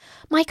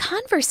 My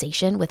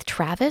conversation with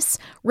Travis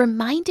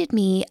reminded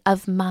me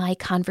of my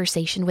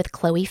conversation with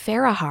Chloe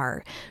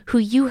Farahar, who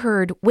you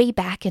heard way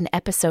back in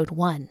episode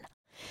 1.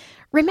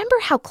 Remember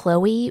how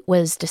Chloe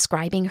was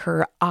describing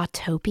her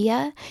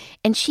autopia,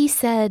 and she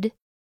said,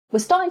 "We're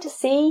starting to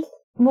see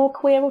more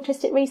queer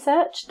autistic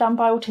research done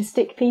by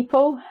autistic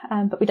people,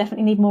 but we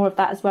definitely need more of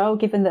that as well,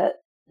 given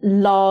that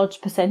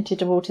large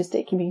percentage of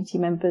autistic community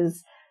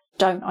members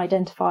don't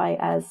identify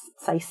as,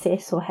 say,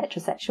 cis or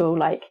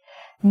heterosexual.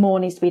 More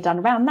needs to be done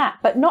around that,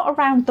 but not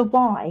around the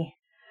why.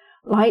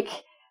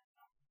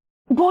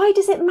 Why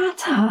does it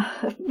matter,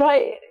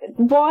 right?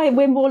 Why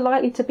we're more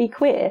likely to be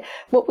queer?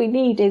 What we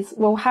need is,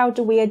 how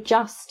do we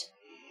adjust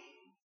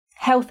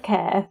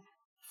healthcare,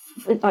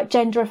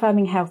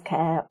 gender-affirming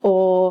healthcare,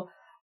 or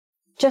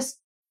just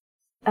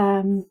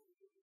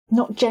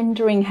not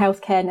gendering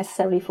healthcare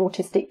necessarily for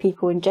autistic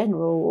people in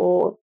general,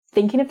 or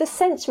thinking of the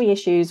sensory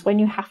issues when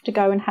you have to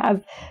go and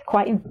have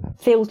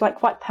feels like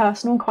quite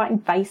personal and quite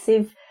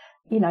invasive,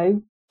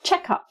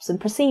 checkups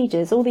and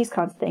procedures, all these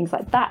kinds of things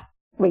like that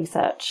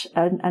research,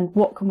 and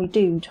what can we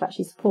do to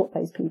actually support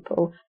those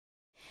people.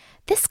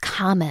 This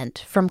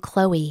comment from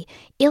Chloe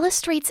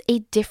illustrates a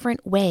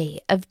different way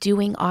of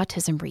doing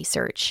autism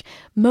research,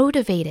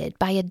 motivated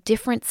by a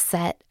different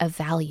set of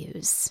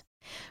values.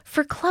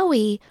 For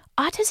Chloe,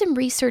 autism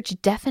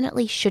research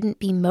definitely shouldn't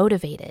be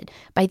motivated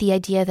by the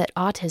idea that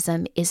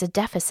autism is a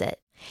deficit.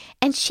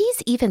 And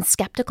she's even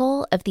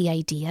skeptical of the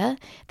idea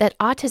that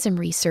autism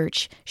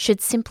research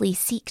should simply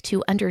seek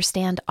to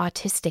understand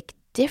autistic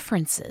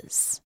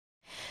differences.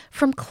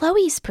 From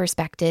Chloe's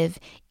perspective,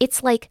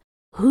 it's like,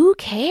 who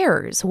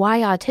cares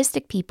why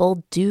autistic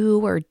people do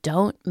or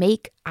don't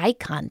make eye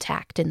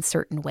contact in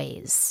certain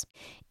ways?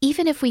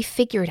 Even if we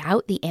figured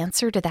out the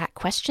answer to that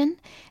question,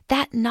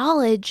 that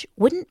knowledge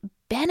wouldn't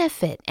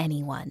benefit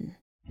anyone.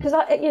 Because,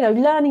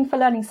 learning for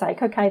learning's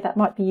sake, okay, that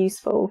might be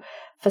useful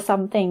for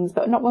some things,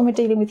 but not when we're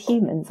dealing with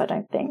humans, I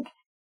don't think.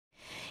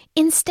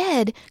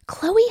 Instead,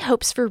 Chloe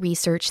hopes for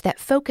research that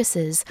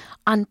focuses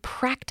on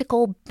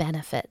practical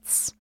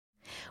benefits.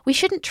 We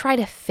shouldn't try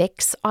to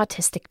fix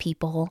autistic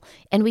people,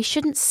 and we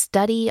shouldn't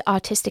study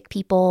autistic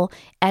people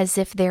as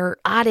if they're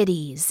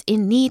oddities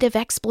in need of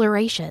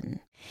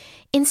exploration.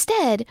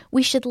 Instead,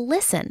 we should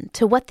listen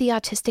to what the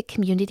autistic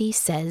community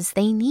says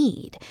they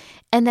need,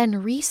 and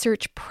then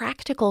research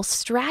practical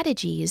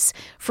strategies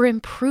for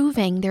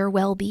improving their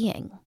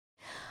well-being.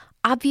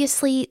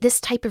 Obviously, this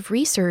type of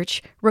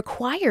research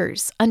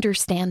requires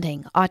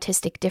understanding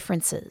autistic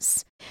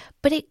differences,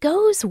 but it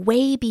goes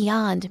way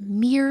beyond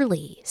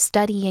merely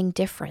studying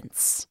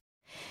difference.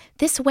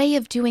 This way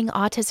of doing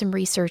autism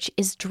research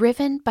is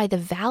driven by the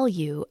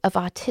value of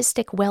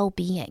autistic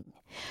well-being,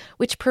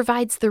 which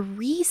provides the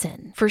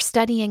reason for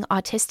studying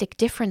autistic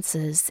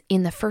differences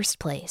in the first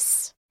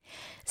place.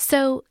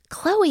 So,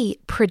 Chloe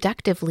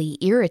productively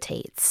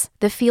irritates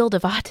the field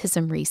of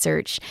autism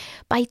research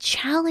by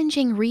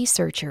challenging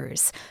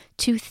researchers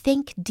to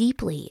think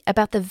deeply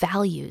about the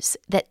values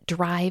that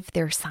drive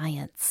their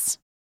science.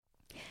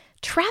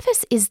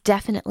 Travis is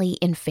definitely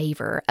in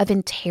favor of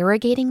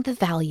interrogating the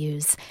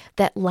values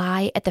that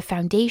lie at the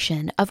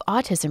foundation of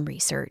autism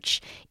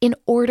research in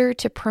order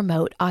to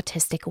promote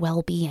autistic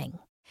well-being.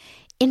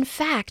 In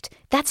fact,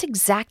 that's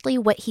exactly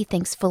what he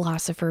thinks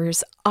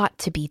philosophers ought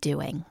to be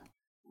doing.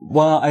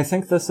 Well, I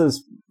think this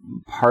is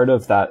part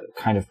of that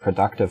kind of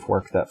productive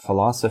work that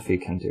philosophy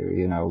can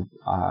do.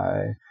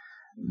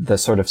 The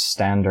sort of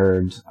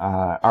standard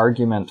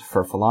argument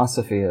for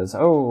philosophy is,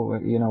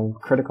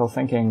 critical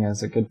thinking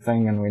is a good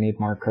thing and we need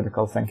more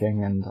critical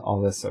thinking and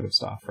all this sort of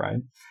stuff,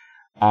 right?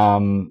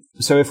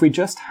 So if we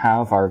just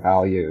have our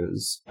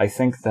values, I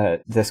think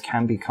that this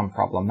can become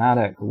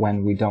problematic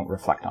when we don't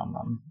reflect on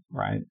them,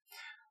 right?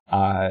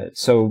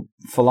 So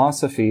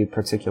philosophy,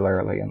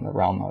 particularly in the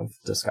realm of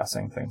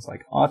discussing things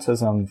like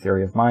autism,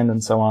 theory of mind,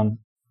 and so on,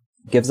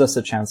 gives us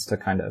a chance to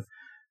kind of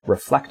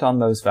reflect on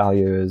those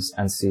values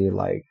and see,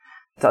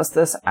 does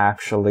this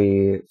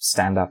actually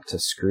stand up to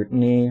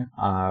scrutiny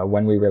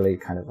when we really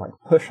kind of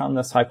push on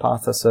this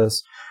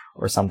hypothesis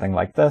or something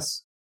like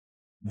this?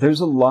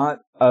 There's a lot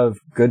of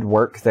good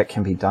work that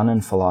can be done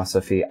in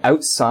philosophy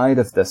outside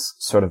of this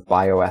sort of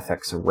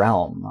bioethics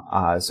realm.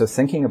 So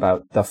thinking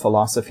about the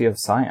philosophy of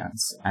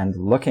science and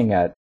looking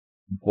at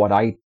what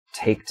I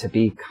take to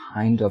be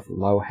kind of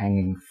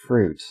low-hanging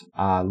fruit,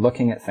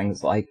 looking at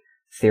things like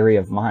theory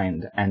of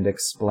mind and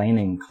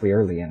explaining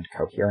clearly and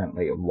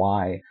coherently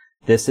why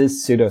this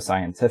is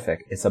pseudoscientific.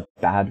 It's a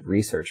bad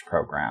research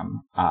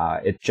program.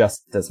 It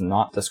just does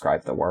not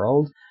describe the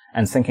world.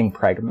 And thinking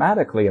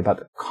pragmatically about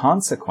the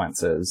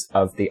consequences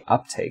of the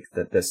uptake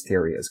that this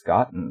theory has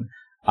gotten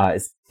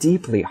is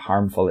deeply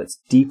harmful, it's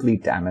deeply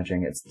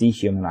damaging, it's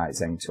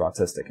dehumanizing to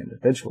autistic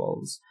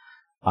individuals.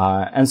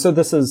 And so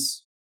this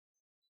is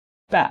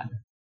bad.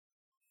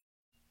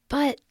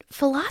 But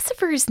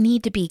philosophers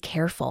need to be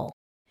careful.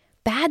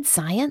 Bad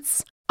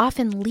science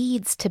often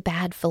leads to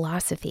bad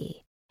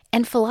philosophy.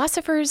 And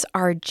philosophers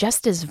are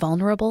just as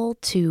vulnerable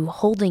to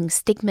holding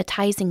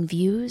stigmatizing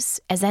views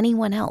as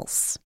anyone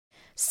else.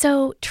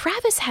 So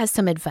Travis has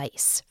some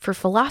advice for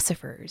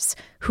philosophers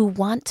who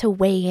want to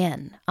weigh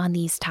in on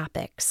these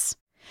topics.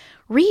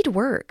 Read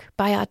work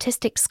by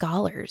autistic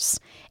scholars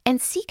and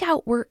seek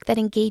out work that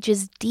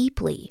engages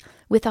deeply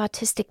with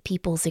autistic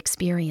people's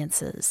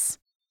experiences.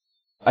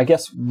 I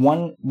guess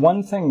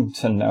one thing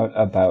to note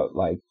about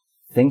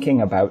thinking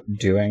about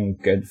doing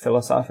good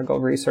philosophical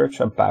research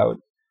about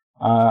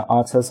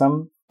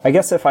autism, I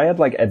guess if I had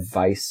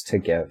advice to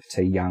give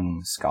to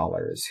young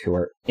scholars who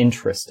are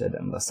interested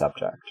in the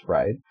subject,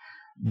 right?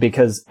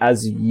 Because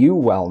as you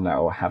well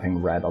know,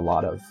 having read a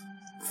lot of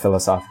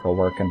philosophical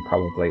work and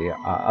probably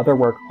other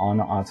work on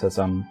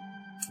autism,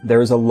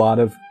 there's a lot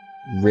of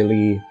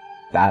really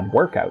bad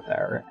work out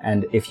there.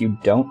 And if you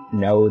don't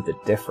know the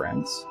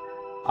difference,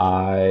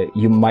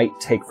 you might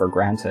take for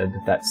granted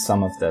that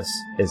some of this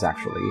is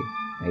actually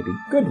maybe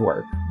good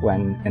work,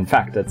 when in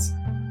fact it's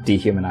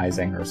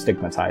dehumanizing or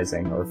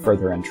stigmatizing or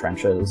further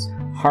entrenches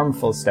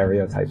harmful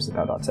stereotypes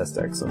about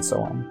autistics and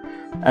so on.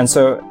 And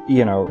so,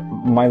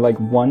 my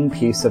one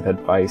piece of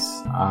advice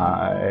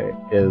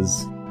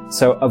is,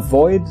 so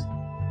avoid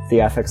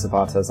The Ethics of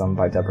Autism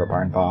by Deborah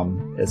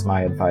Barnbaum is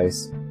my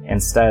advice.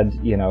 Instead,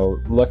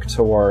 look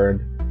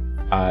toward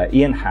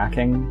Ian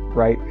Hacking,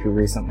 right, who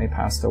recently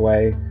passed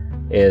away,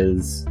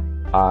 is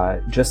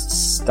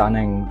just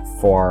stunning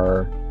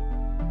for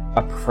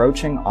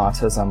approaching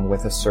autism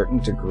with a certain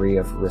degree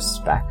of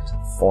respect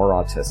for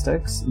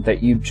autistics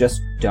that you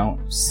just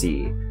don't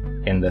see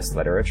in this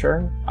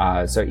literature.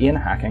 So Ian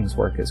Hacking's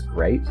work is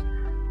great.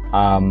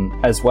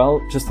 As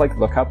well, just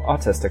look up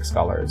autistic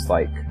scholars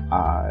like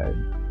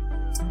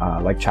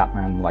like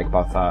Chapman, like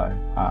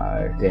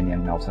Botha,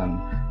 Damian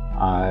Milton,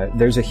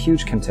 there's a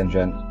huge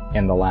contingent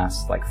in the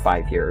last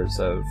 5 years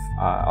of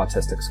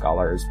autistic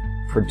scholars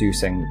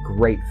producing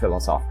great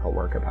philosophical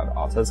work about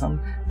autism.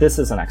 This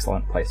is an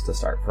excellent place to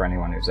start for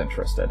anyone who's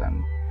interested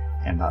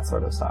in that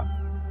sort of stuff.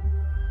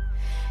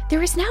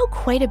 There is now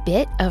quite a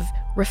bit of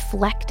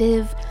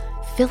reflective,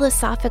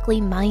 philosophically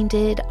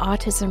minded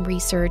autism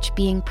research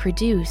being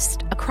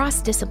produced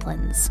across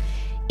disciplines,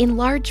 in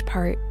large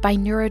part by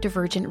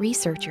neurodivergent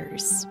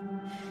researchers.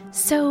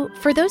 So,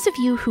 for those of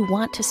you who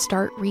want to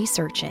start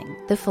researching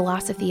the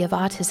philosophy of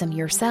autism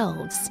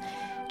yourselves,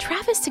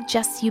 Travis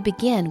suggests you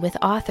begin with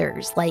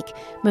authors like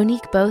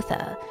Monique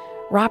Botha,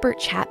 Robert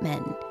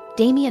Chapman,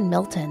 Damian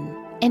Milton,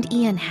 and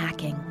Ian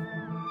Hacking.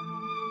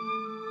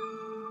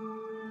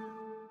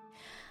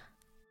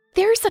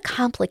 There's a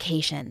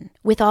complication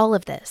with all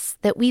of this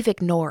that we've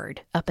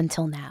ignored up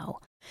until now,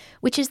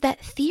 which is that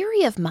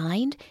theory of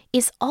mind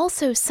is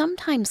also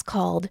sometimes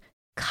called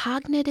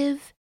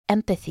cognitive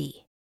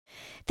empathy.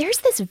 There's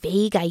this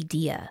vague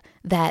idea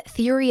that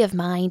theory of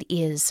mind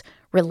is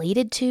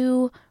related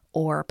to,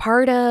 or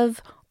part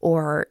of,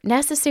 or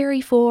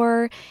necessary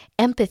for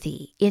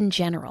empathy in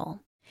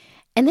general.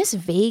 And this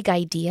vague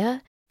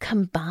idea,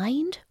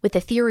 combined with the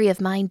theory of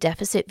mind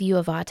deficit view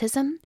of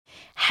autism,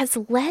 has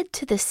led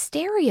to the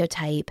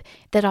stereotype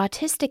that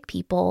autistic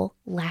people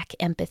lack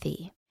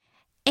empathy.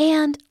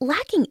 And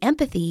lacking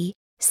empathy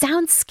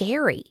sounds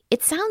scary.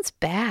 It sounds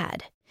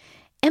bad.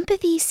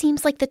 Empathy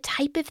seems like the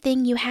type of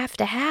thing you have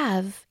to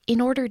have in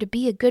order to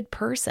be a good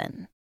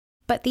person.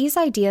 But these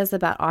ideas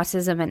about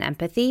autism and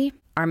empathy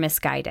are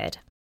misguided.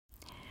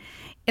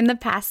 In the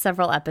past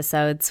several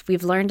episodes,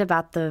 we've learned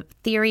about the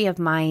theory of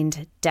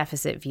mind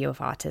deficit view of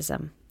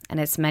autism and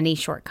its many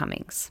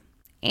shortcomings.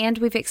 And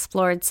we've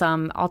explored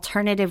some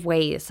alternative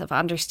ways of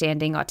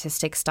understanding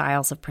autistic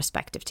styles of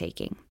perspective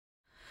taking.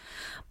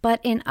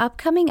 But in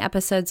upcoming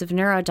episodes of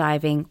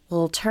Neurodiving,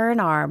 we'll turn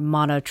our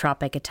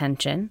monotropic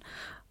attention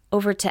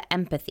over to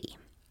empathy,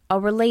 a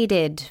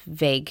related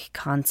vague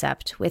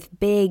concept with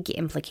big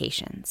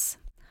implications.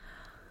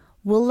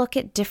 We'll look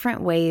at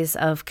different ways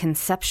of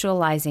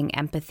conceptualizing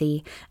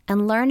empathy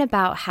and learn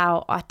about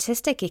how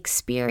autistic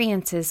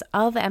experiences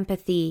of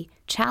empathy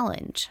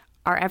challenge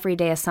our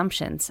everyday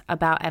assumptions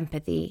about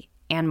empathy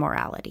and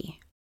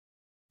morality.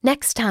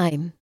 Next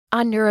time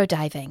on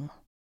Neurodiving.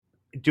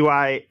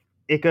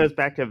 It goes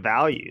back to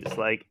values.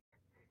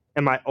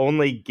 Am I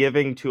only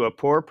giving to a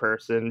poor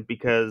person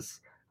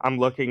because I'm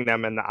looking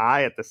them in the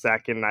eye at the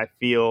second and I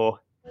feel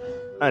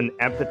an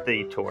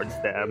empathy towards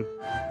them?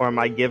 Or am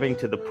I giving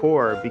to the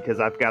poor because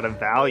I've got a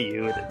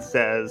value that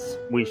says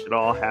we should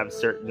all have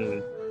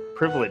certain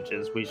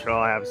privileges, we should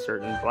all have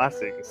certain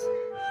blessings,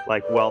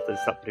 like wealth is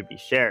something to be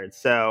shared.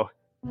 So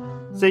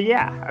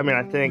yeah,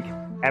 I think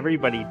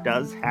everybody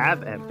does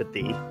have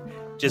empathy,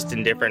 just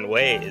in different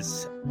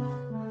ways.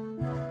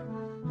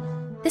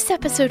 This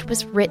episode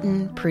was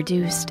written,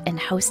 produced, and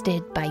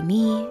hosted by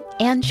me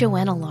and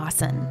Joanna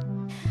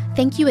Lawson.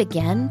 Thank you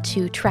again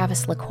to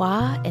Travis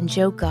Lacroix and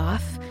Joe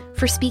Goff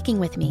for speaking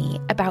with me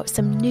about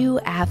some new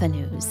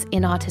avenues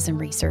in autism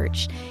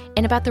research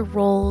and about the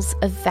roles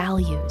of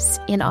values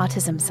in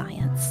autism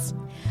science.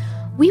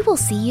 We will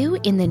see you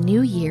in the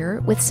new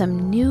year with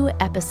some new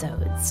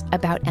episodes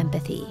about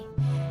empathy.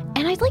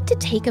 And I'd like to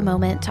take a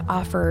moment to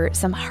offer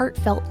some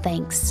heartfelt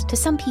thanks to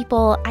some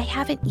people I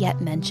haven't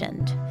yet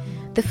mentioned.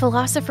 The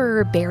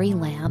philosopher Barry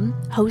Lamb,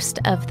 host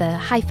of the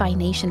Hi-Fi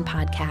Nation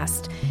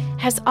podcast,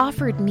 has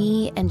offered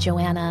me and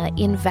Joanna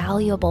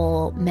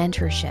invaluable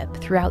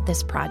mentorship throughout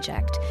this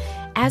project,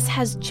 as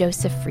has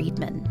Joseph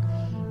Friedman.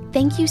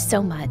 Thank you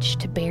so much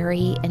to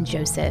Barry and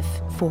Joseph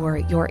for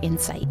your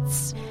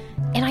insights.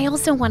 And I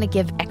also want to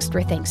give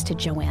extra thanks to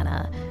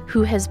Joanna,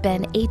 who has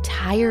been a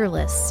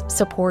tireless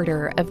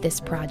supporter of this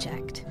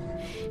project.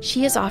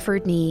 She has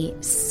offered me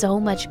so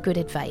much good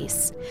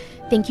advice.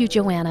 Thank you,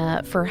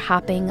 Joanna, for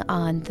hopping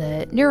on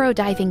the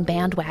Neurodiving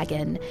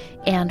bandwagon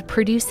and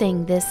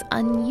producing this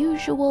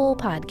unusual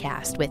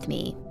podcast with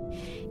me.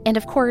 And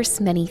of course,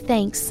 many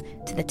thanks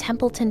to the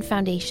Templeton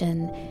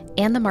Foundation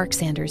and the Mark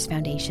Sanders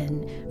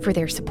Foundation for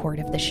their support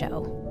of the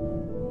show.